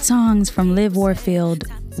favorite songs from Liv Warfield,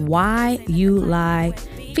 Why You Lie,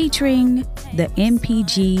 featuring the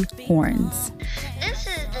MPG horns. This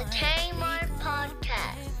is the Tamar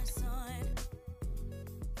Podcast.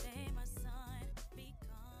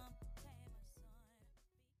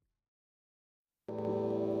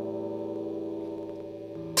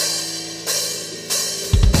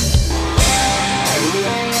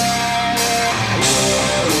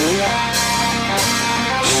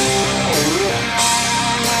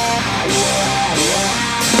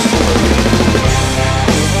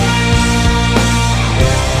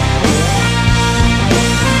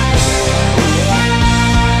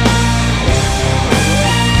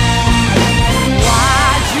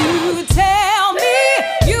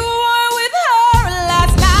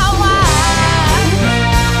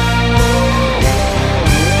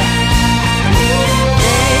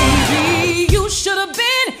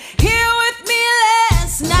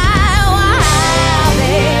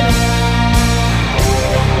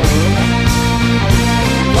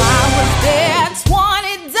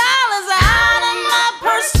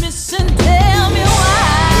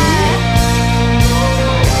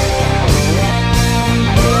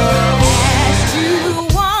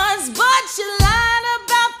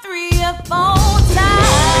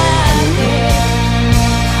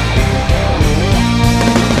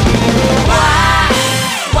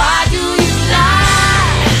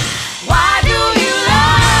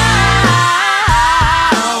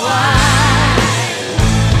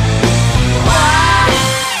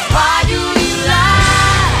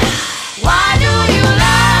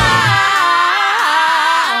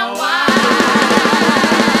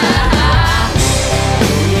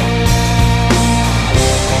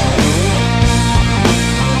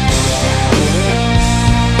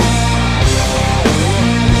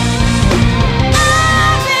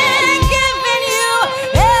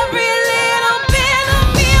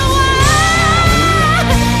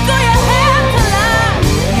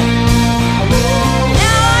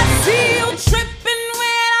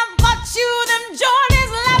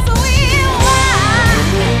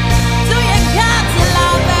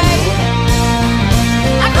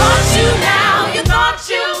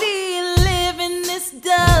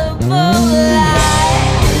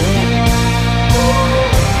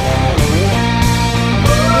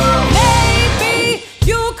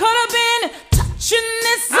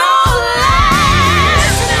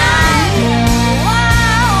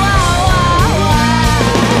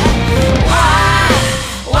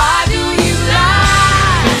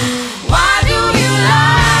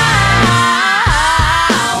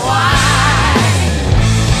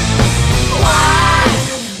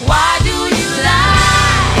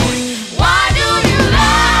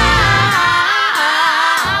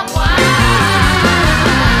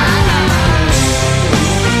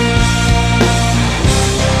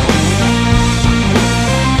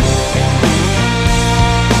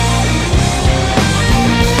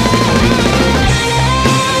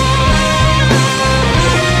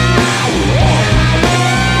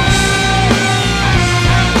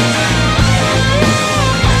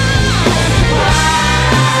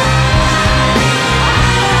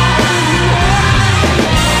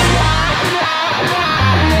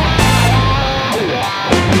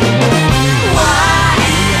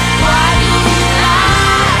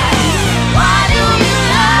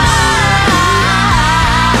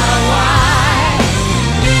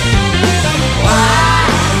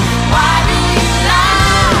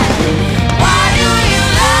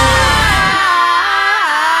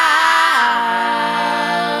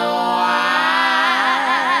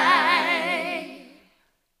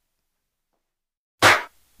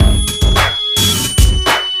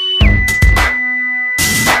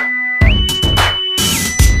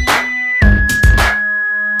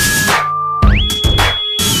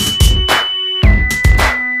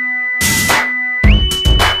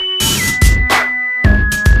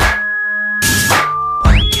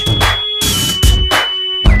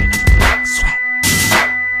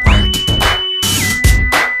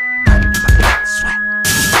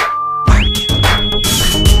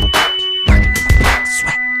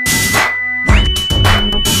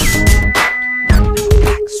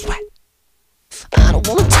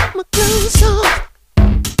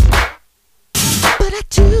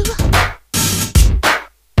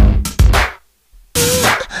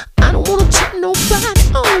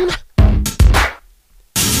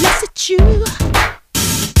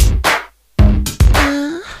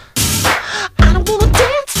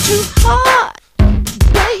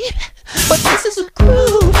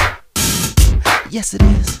 Yes, it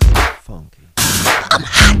is. Funky. I'm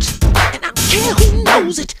hot, and I don't care who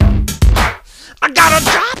knows it. I got a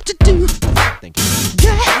job to do. Thank you.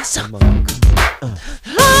 Yes. I'm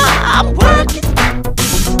working.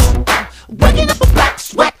 Working up a black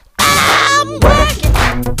sweat. I'm working.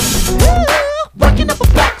 Working up a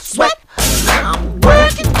black sweat. I'm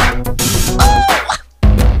working. Oh.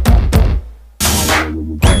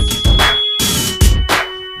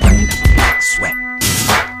 Working up a black sweat.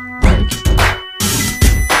 Working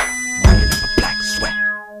up a black sweat.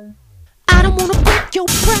 I don't wanna break your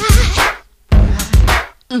pride.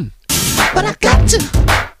 But I got to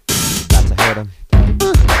hurt him.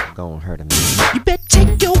 Gonna hurt him. You better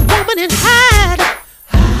take your woman and hide.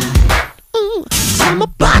 So I'm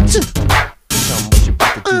about to. Tell me what you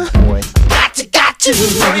about to do, boy. Got to.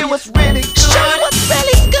 Show you what's really good. Show you what's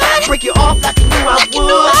really good. Break you off like you knew I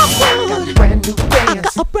would. Got a brand new dance. I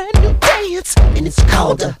got a brand new dance, and it's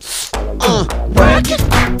called working.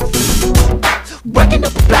 Working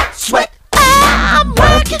up a black sweat. I'm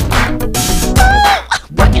working.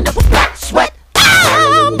 Working up a black sweat.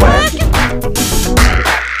 I'm working.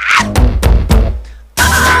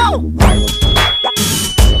 Oh, working up a black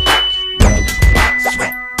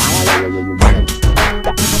sweat.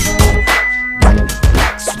 Working up a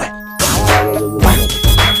black sweat.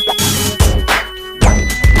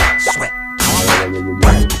 Sweat.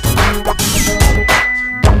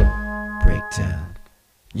 Breakdown.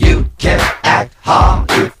 You can act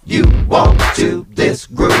hard if you want to. This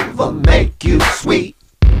groove will make you sweet.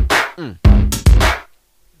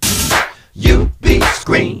 You be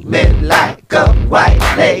screaming like a white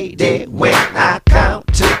lady when I count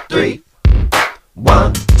to 3.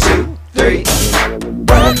 1, 2, 3.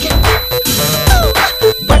 Working.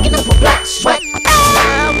 Working up a black sweat.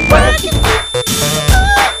 I'm working.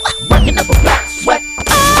 Working up a black sweat.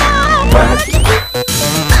 I'm working.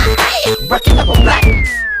 Working up a black.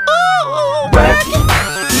 Working.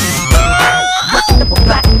 Working up a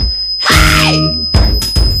black. Hey!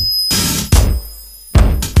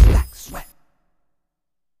 Black sweat.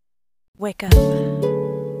 Wake up.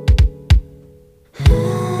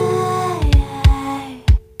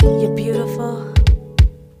 You're beautiful.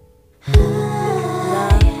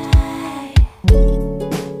 Loved.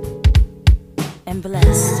 And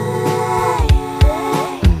blessed.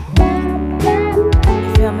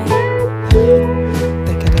 You feel me?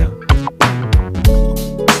 Think it out.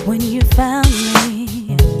 When you found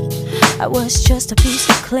me, I was just a piece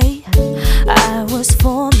of clay. I was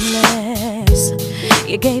formless.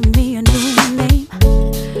 You gave me a new name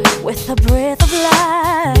with a breath of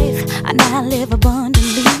life. I now live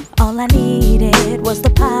abundantly. All I needed was the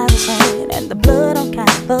potter's hand and the blood on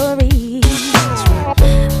Calvary.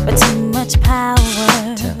 But too much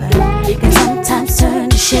power can sometimes turn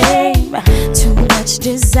to shame. Too much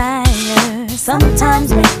desire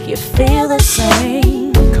sometimes make you feel the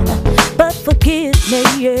same. But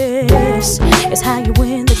forgiveness is how you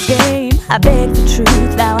win the game. I beg the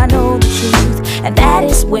truth, now I know the truth. And that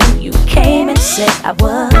is when you came and said I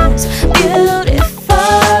was beautiful,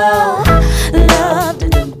 loved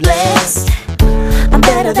and blessed. I'm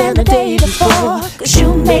better than the day before, 'cause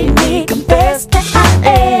you made me confess that I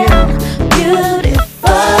am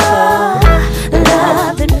beautiful,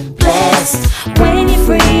 loved and blessed. When you're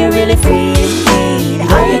free, you're really free indeed.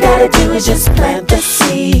 All you gotta do is just plant the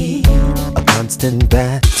seed. A constant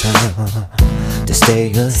battle to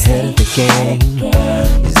stay ahead of the game.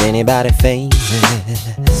 Is anybody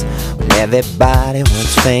famous when everybody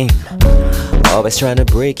wants fame? Always trying to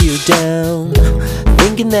break you down,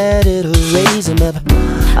 thinking that it'll raise them up.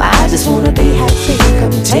 I just wanna be happy.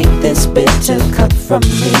 Come take this bitter cup from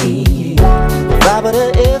me. If I were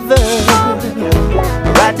to ever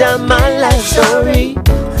write down my life story,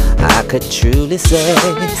 I could truly say,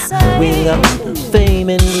 without the fame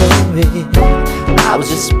and glory, I was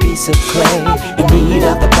just a piece of clay in need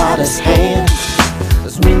of the potter's hand.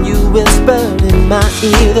 'Cause when you whispered in my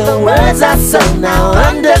ear the words I sung, now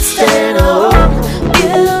understand. Oh,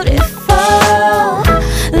 beautiful,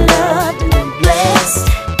 loved and blessed.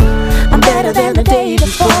 I'm better than the day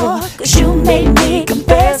before, 'cause you made me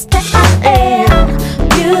confess that I am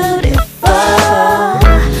beautiful,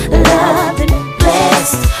 loved and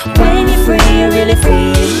blessed. When you're free, you're really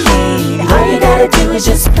free indeed. All you gotta do is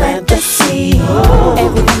just plant the seed.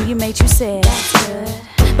 Everything you made, you said that's good.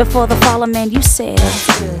 Before the fall of man, you said that's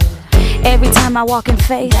good. Every time I walk in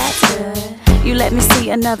faith, that's good. You let me see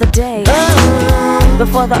another day.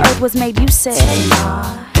 Before the earth was made, you said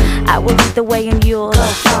I will lead the way and you'll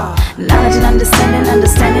knowledge and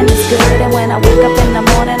understanding is good. And when I wake up in the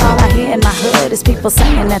morning, all I hear in my hood is people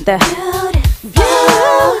saying that they're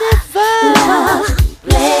beautiful, love,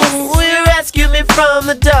 blessed. Will you rescue me from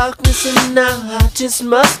the darkness, and now I just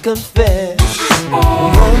must confess,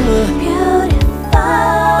 beautiful,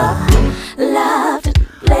 loved and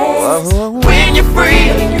blessed. when you're free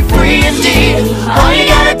indeed. All you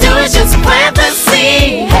gotta do is just plant the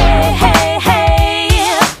seed. Hey, hey,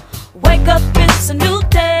 hey, wake up, it's a new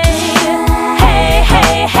day. Hey,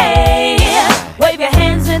 hey, hey, wave your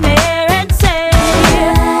hands in the air and say,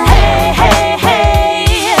 hey, hey,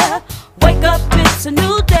 hey, wake up, it's a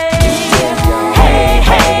new day. Hey,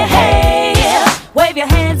 hey, hey, wave your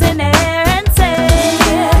hands in the air and say,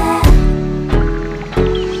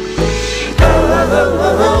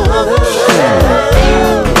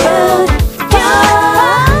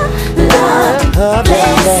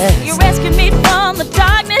 you rescued me from the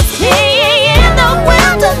darkness here in the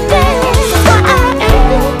wilderness. That's why I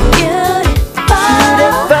am beautiful,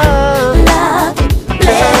 loved,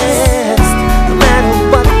 blessed. No matter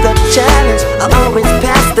what the challenge, I always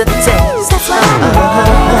pass the test. That's why I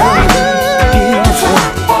am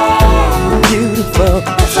Beautiful.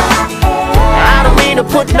 That's why I I don't mean to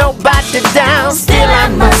put nobody down, still I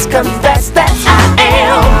must confess that I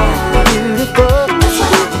am beautiful.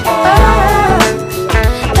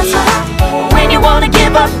 When you wanna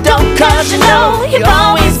give up, don't, cause you know you've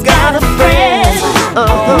always got a friend.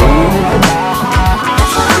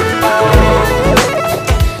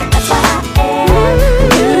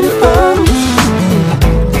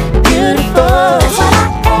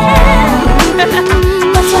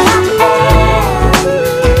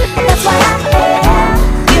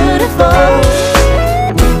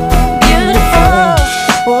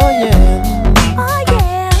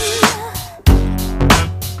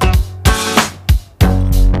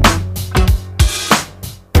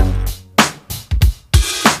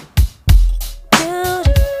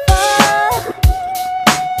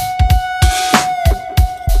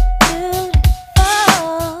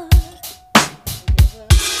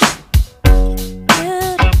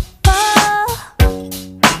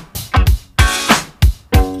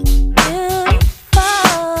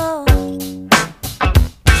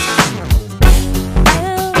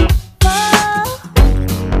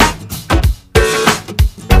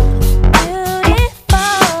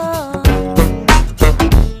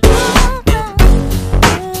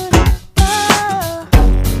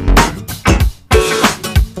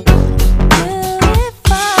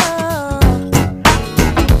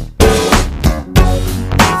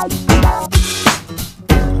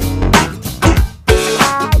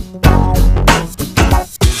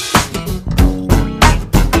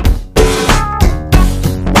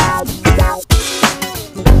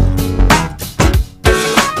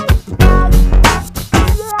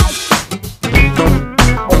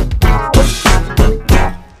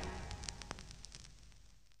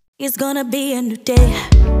 It's gonna be a new day.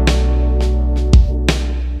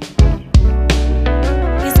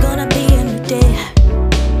 It's gonna be a new day.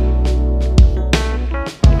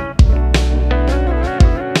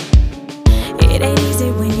 It ain't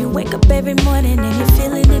easy when you wake up every morning and you're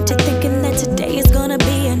feeling into thinking that today is gonna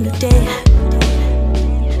be a new day.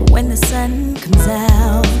 When the sun comes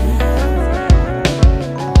out,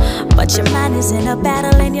 but your mind is in a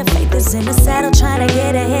battle and your faith is in the saddle, trying to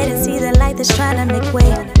get ahead and see the light that's trying to make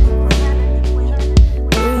way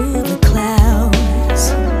through the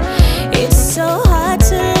clouds. It's so hard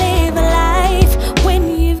to live a life when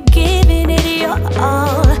you've given it your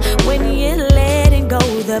all, when you're letting go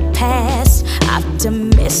the past.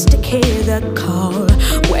 Optimistic, hear the call.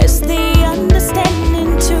 Where's the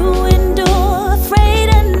understanding to endure? Afraid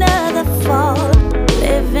another fall.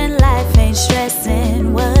 Living life ain't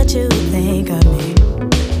stressing what you think of me.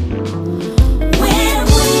 When I'm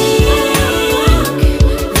weak,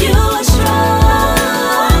 you are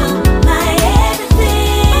strong. My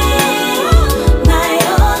everything, my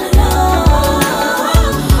all in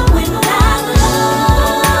all. When I'm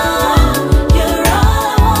alone, you're all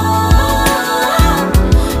I want.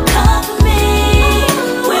 Comfort me,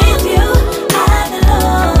 with you I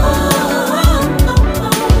belong.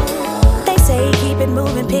 They say keep it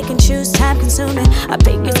moving, pick and choose, time consuming. I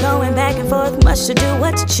think it's going back and forth, much to do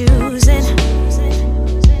what you're choosing.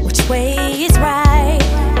 Which way is right?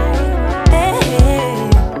 Hey.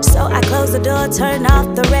 So I close the door, turn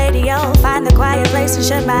off the radio, find the quiet place and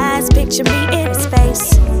shut my eyes. Picture me in a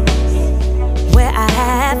space where I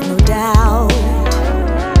have no doubt.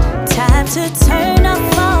 Time to turn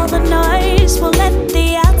off all the noise. We'll let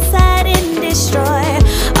the outside in destroy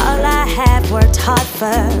all I have worked hard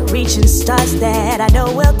for, reaching stars that I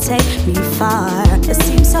know will take me far. It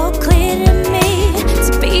seems so clear to me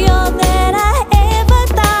to be all that I ever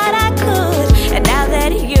thought I could. And now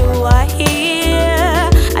that you are here,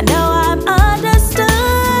 I know I'm understood.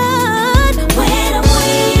 When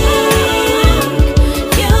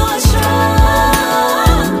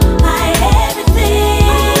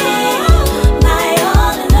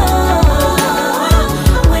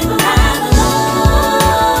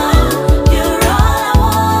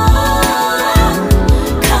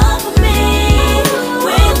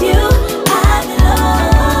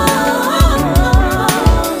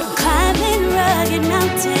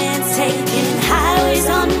mountains, taking highways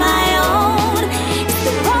on my own. It's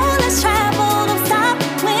the road less traveled, don't stop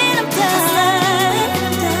when I'm done.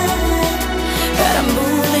 But I'm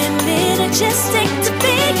moving majestic to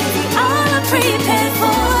be all I'm prepared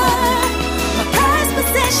for. My prized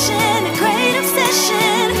possession, a great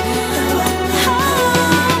obsession.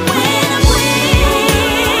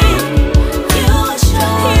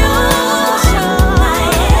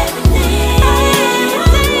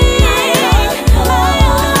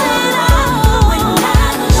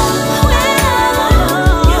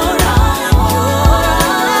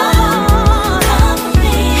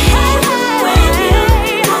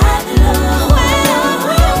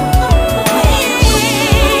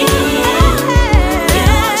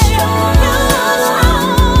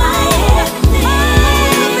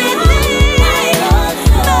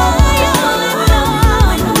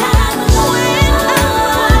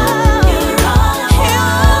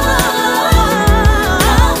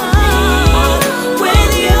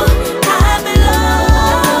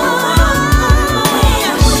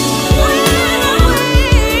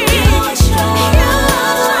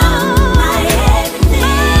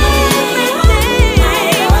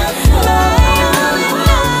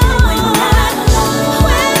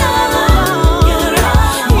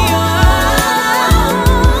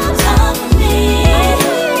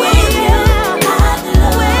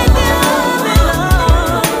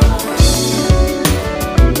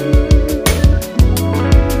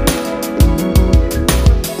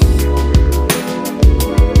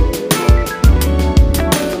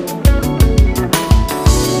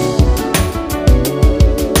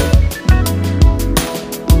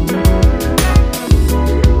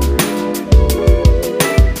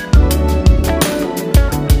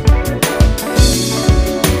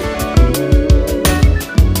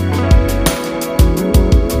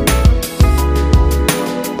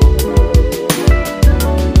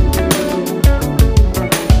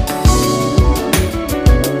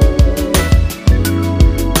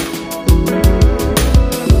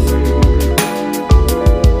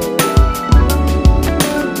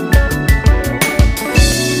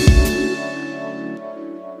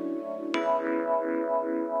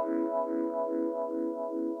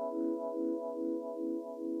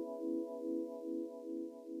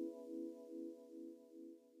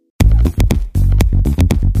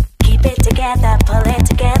 Together, pull it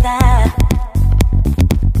together.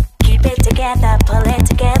 Keep it together, pull it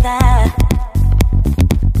together.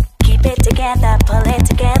 Keep it together, pull it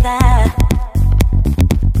together.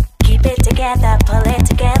 Keep it together, pull it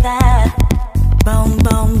together. Boom,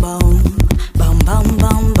 boom, boom. Boom, boom,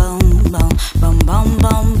 boom, boom, boom. Boom, boom,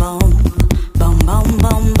 boom, boom. Boom, boom,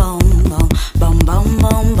 boom, boom, boom. Boom, boom,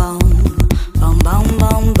 boom, boom. Boom, boom,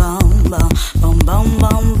 boom, boom, boom. Boom, boom,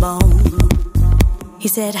 boom, boom. He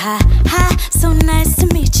said, hi, hi, so nice to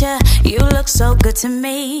meet ya. You look so good to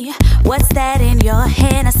me. What's that in your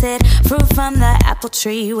hand? I said, fruit from the apple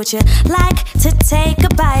tree. Would you like to take a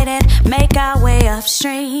bite and make our way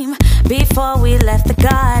upstream? Before we left the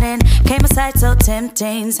garden, came a sight so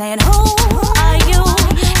tempting, saying, who are you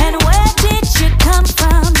and where did you come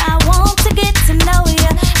from? I want to get to know you.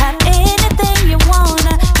 Have anything you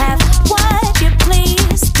wanna have, what you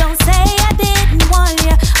please. Don't say I didn't warn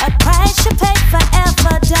you. A price you pay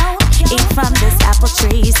forever. Don't eat from this apple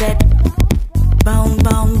tree. He said, boom,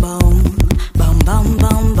 boom, boom. Boom, boom,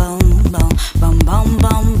 boom, boom, boom. Boom, boom,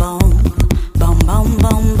 boom, boom. Boom, boom,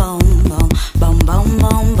 boom, boom, boom. Boom, boom,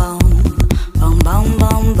 boom, boom. Boom, boom,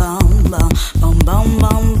 boom, boom, boom. Boom, boom,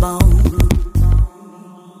 boom, boom.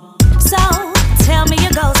 So, tell me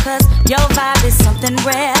your goals, cause your vibe is something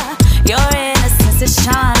rare. Your innocence is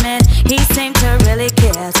charming. He seemed to really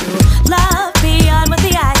care to love beyond what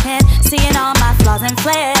the eye can. Seeing all my flaws and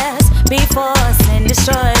flares before sin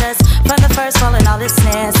destroyed us from the first fall and all its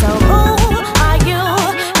snares. So who are you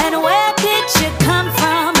and where did you come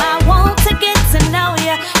from? I want to get to know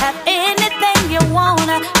you. Have anything you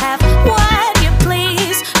wanna have, what you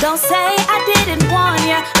please. Don't say I didn't warn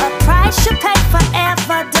you. A price you pay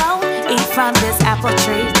forever. Don't eat from this apple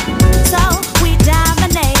tree. So we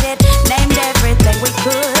dominated, named everything we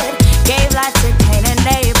could, gave life to Cain and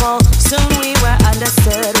Abel. Soon we were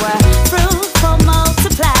understood. We're fruitful,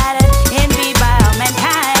 multiplied, and envied by all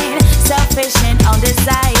mankind. Selfish and on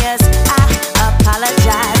desire.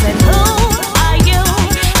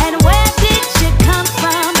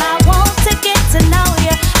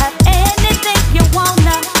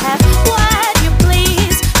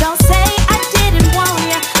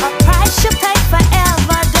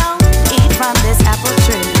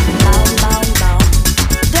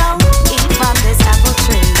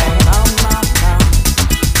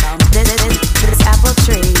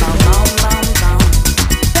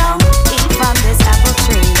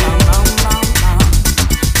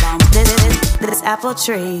 apple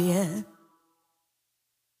tree.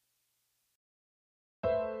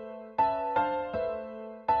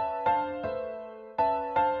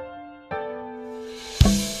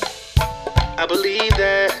 I believe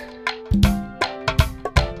that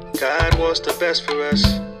God wants the best for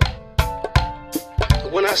us.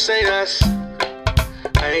 But when I say us,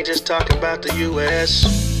 I ain't just talking about the U.S.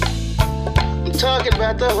 I'm talking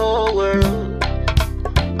about the whole world,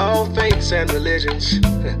 all faiths and religions.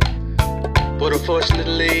 But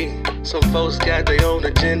unfortunately, some folks got their own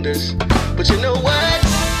agendas. But you know what?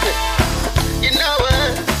 You know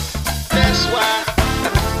what? That's why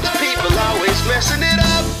the people always messing it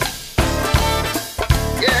up.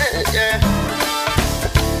 Yeah, yeah.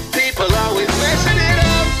 People always messing it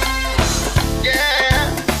up.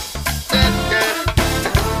 Yeah, yeah, yeah.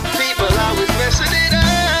 People always messing it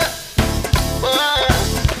up. Boy.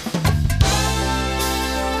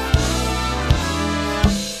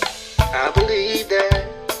 I believe that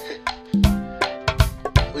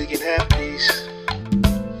we can have peace.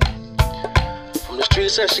 From the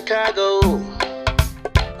streets of Chicago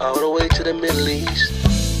all the way to the Middle East.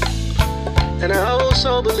 And I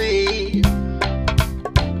also believe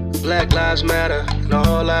Black lives matter and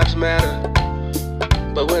all lives matter.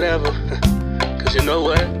 But whatever, cause you know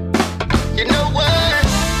what? You know what?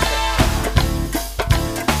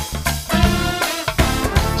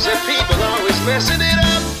 Some people always messing it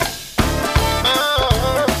up.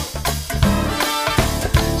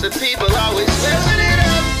 Some people always messing it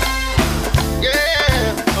up. Yeah.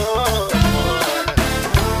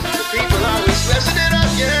 Some people always messing it up.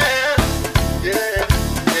 Yeah.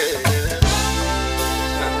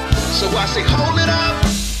 So I say, hold it up.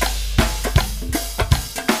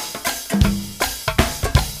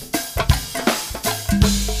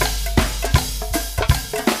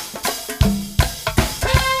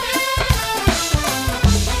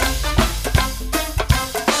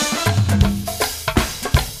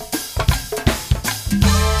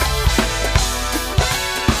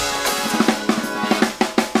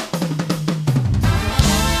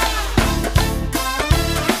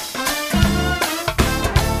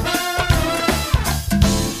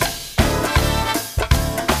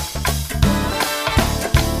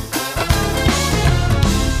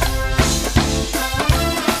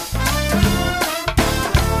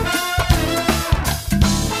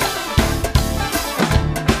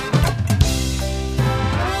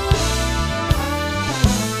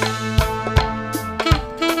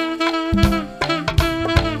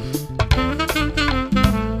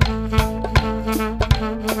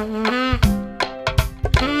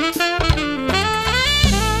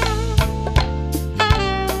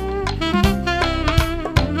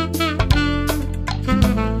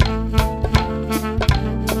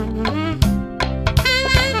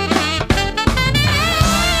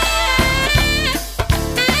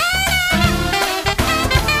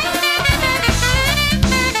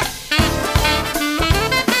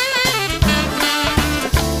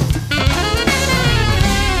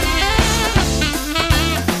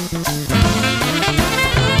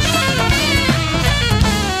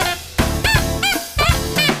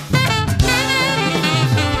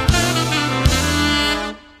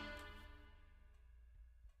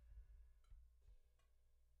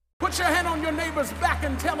 Put your hand on your neighbor's back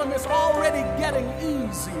and tell him it's already getting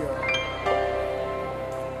easier.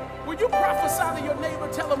 When you prophesy to your neighbor,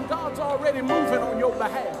 tell him God's already moving on your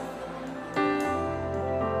behalf.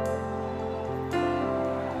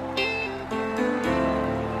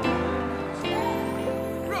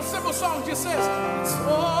 Real simple song just says, it's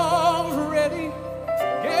already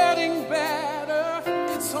getting better.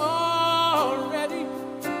 It's already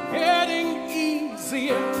getting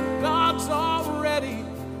easier. God's already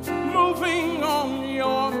moving on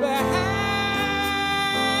your behalf.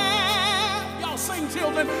 Y'all sing,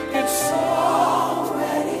 children. It's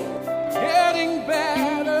already getting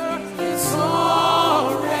better. It's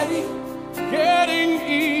already getting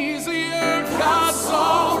easier. God's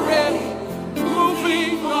already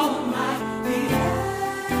moving on my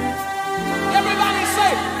behalf. Everybody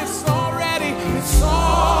say, it's already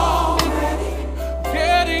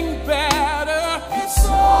getting better. It's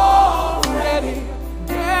already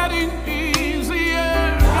getting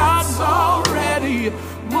easier. God's already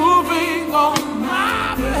moving on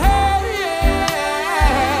my behalf.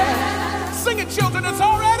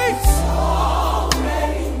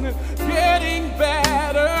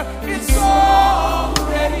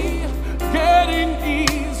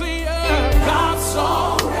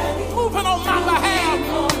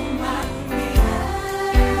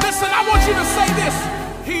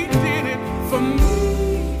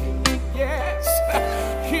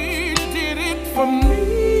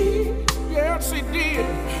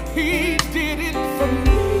 He did it for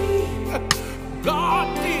me. God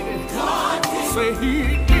did it. God did it. Say He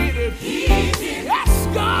did it. He did it. Yes,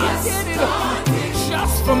 God did it. God did it.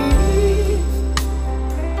 Just for me.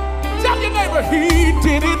 Tell your neighbor He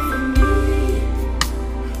did it for me.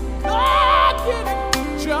 God did it.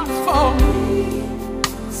 Just for me.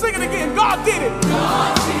 Sing it again. God did it.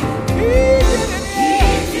 God did it. He did it. He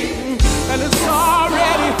did it. And it's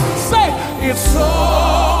already, say, it's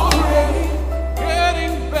already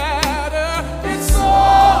getting better. It's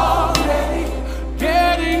already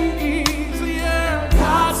getting easier.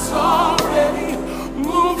 God's already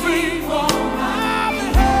moving on my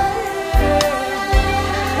behalf.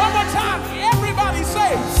 One more time, everybody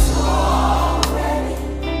say, it's already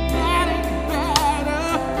getting better.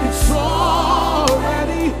 It's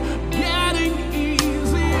already getting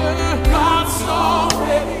easier. God's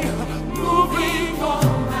already moving on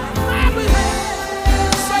my behalf.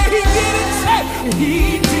 Say He did it. Say He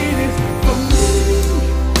did it for me.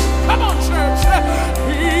 Come on, church.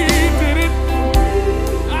 He did it for me.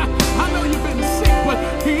 I know you've been sick, but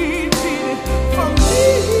He did it for me.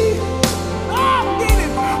 God did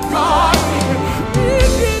it. God did it. He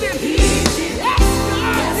did it. He did it. Yes,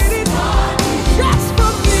 God did it. Just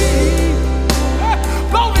for me.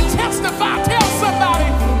 Go and testify. Tell somebody.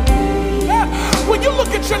 When you look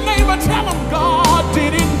at your neighbor, tell them God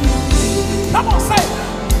did it. Come on, say,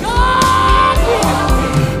 God did it.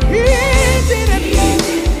 He did it.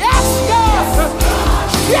 Yes, God.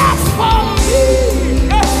 Just for me.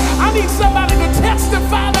 I need somebody to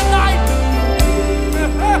testify tonight.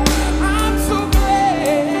 I'm so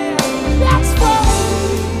glad. That's for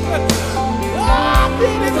me. God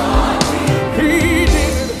did it. He did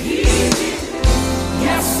it. He did it.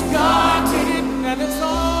 Yes, God did it. And it's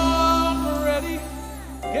already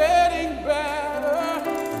getting better.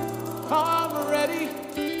 Already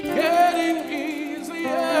getting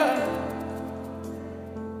easier.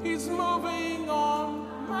 He's moving on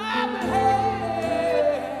my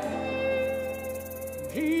behalf.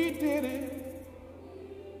 He did it.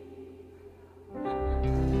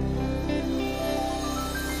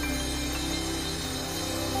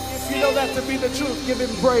 If you know that to be the truth, give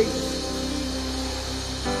Him praise.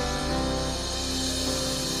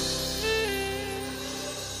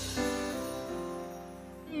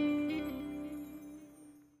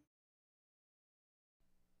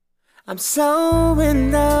 I'm so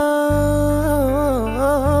in love.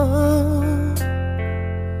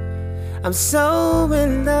 I'm so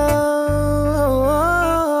in love.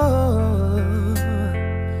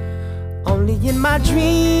 Only in my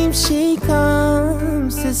dreams she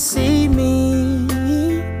comes to see me.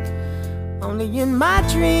 Only in my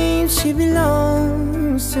dreams she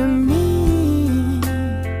belongs to me.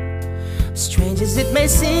 Strange as it may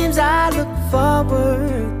seem, I look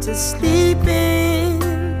forward to sleeping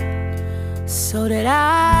so that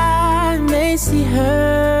I may see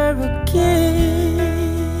her again.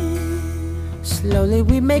 Slowly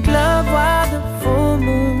we make love while the full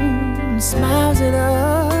moon smiles at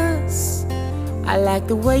us. I like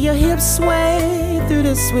the way your hips sway through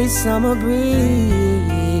the sweet summer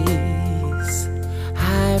breeze.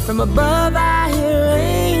 High from above I hear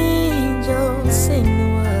angels sing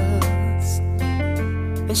to us.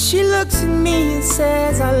 And she looks at me and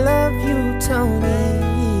says, I love you, Tony.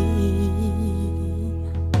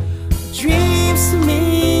 Dreams to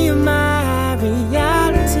me are my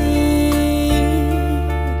reality.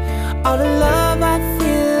 All the love I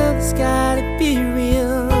feel has gotta be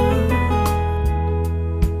real.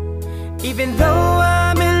 Even though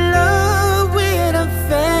I'm in love with a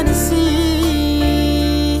fantasy,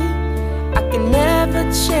 I can never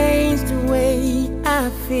change the way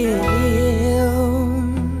I feel.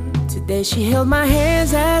 Today she held my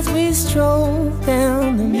hands as we strolled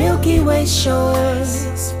down the Milky Way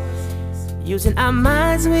shores. Using our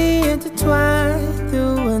minds we intertwined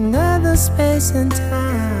through another space and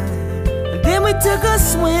time. And then we took a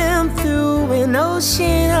swim through an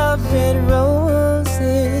ocean of red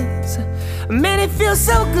roses. Man, it feels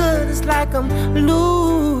so good, it's like I'm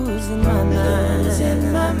losing my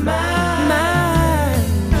mind.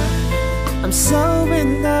 I'm so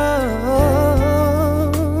in love.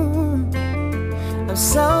 I'm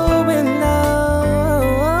so in love.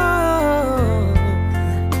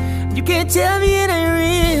 You can't tell me it ain't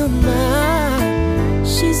real, man.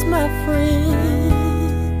 She's my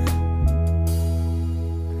friend.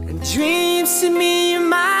 And dreams to me are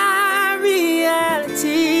my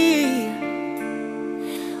reality.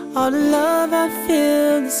 All the love I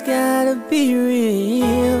feel has gotta be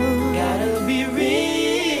real. Gotta be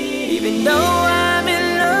real. Even though I'm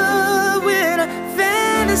in love with a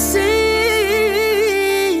fantasy,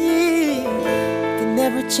 can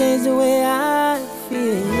never change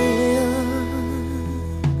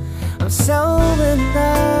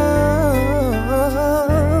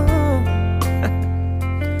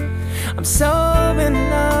I'm so in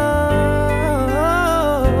love.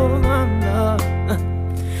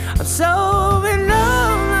 I'm so in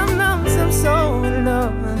love. I'm so in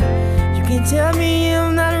love. You can't tell me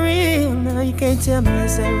I'm not real. No, you can't tell me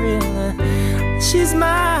it's ain't real. She's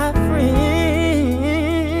my friend.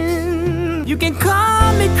 You can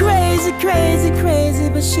call me crazy, crazy, crazy,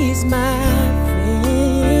 but she's my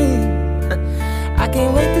friend. I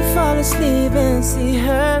can't wait to fall asleep and see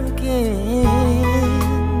her again.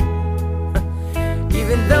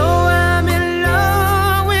 Even though I'm in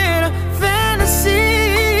love with a fantasy,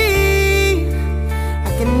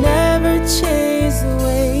 I can never change the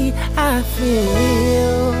way I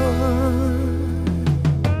feel.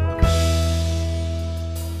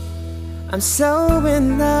 I'm so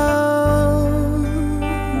in love.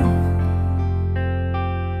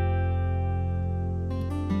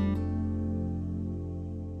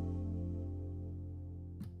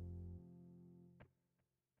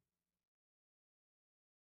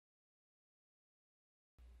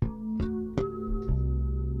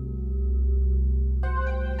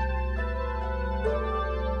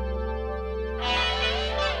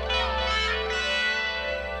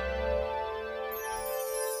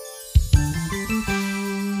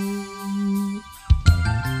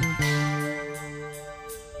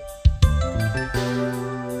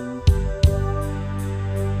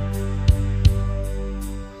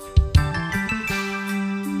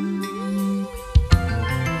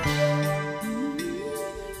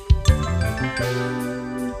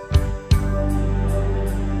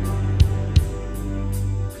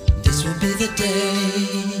 This will be the day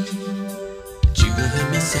that you will hear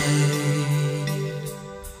me say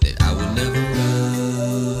that I will never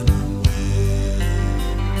run away.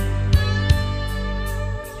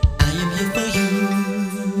 I am here for you.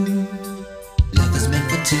 Love is meant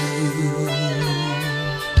for two.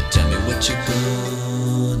 Now tell me what you're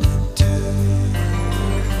gonna do.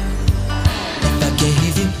 If I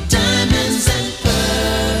gave you diamonds and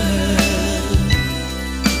pearls,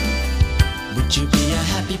 would you be a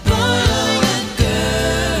happy boy or a girl?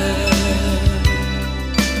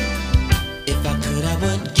 If I could, I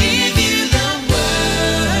would give you the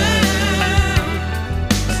world.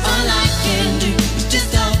 All I can do is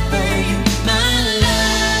just offer you my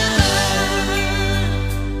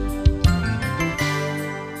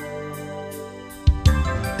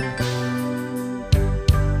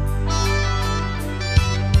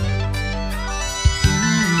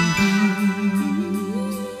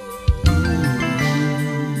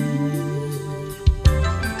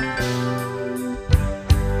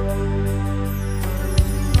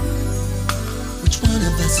Which one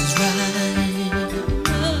of us is right?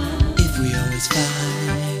 If we always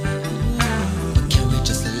fight, or can we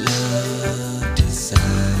just let love decide?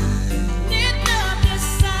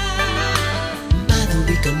 By the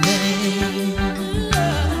week of May,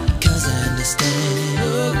 'cause I understand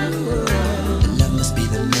that love must be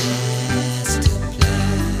the master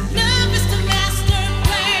plan.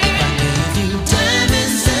 If I gave you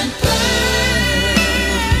diamonds and pearls,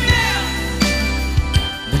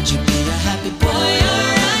 would you be a happy boy or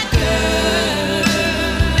a girl?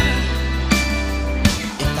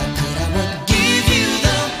 If I could, I would give you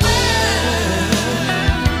the world.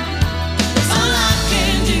 All I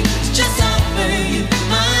can do is just offer you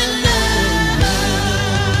my love.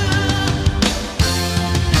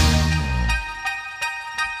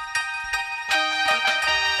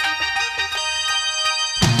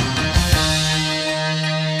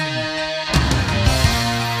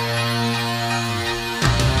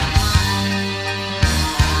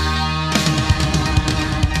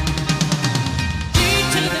 D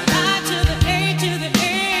to the I to the A to the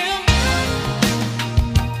M,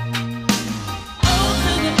 O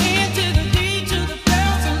to the N to the D to the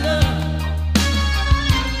pearls of love.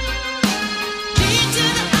 D to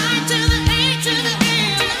the I to the A to the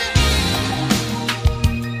M,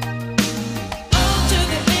 O to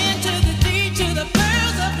the N to the D to the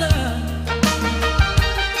pearls of love.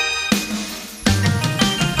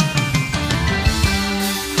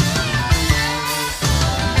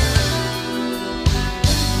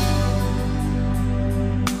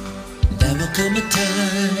 There will come a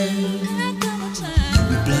time you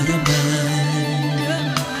will blow your mind.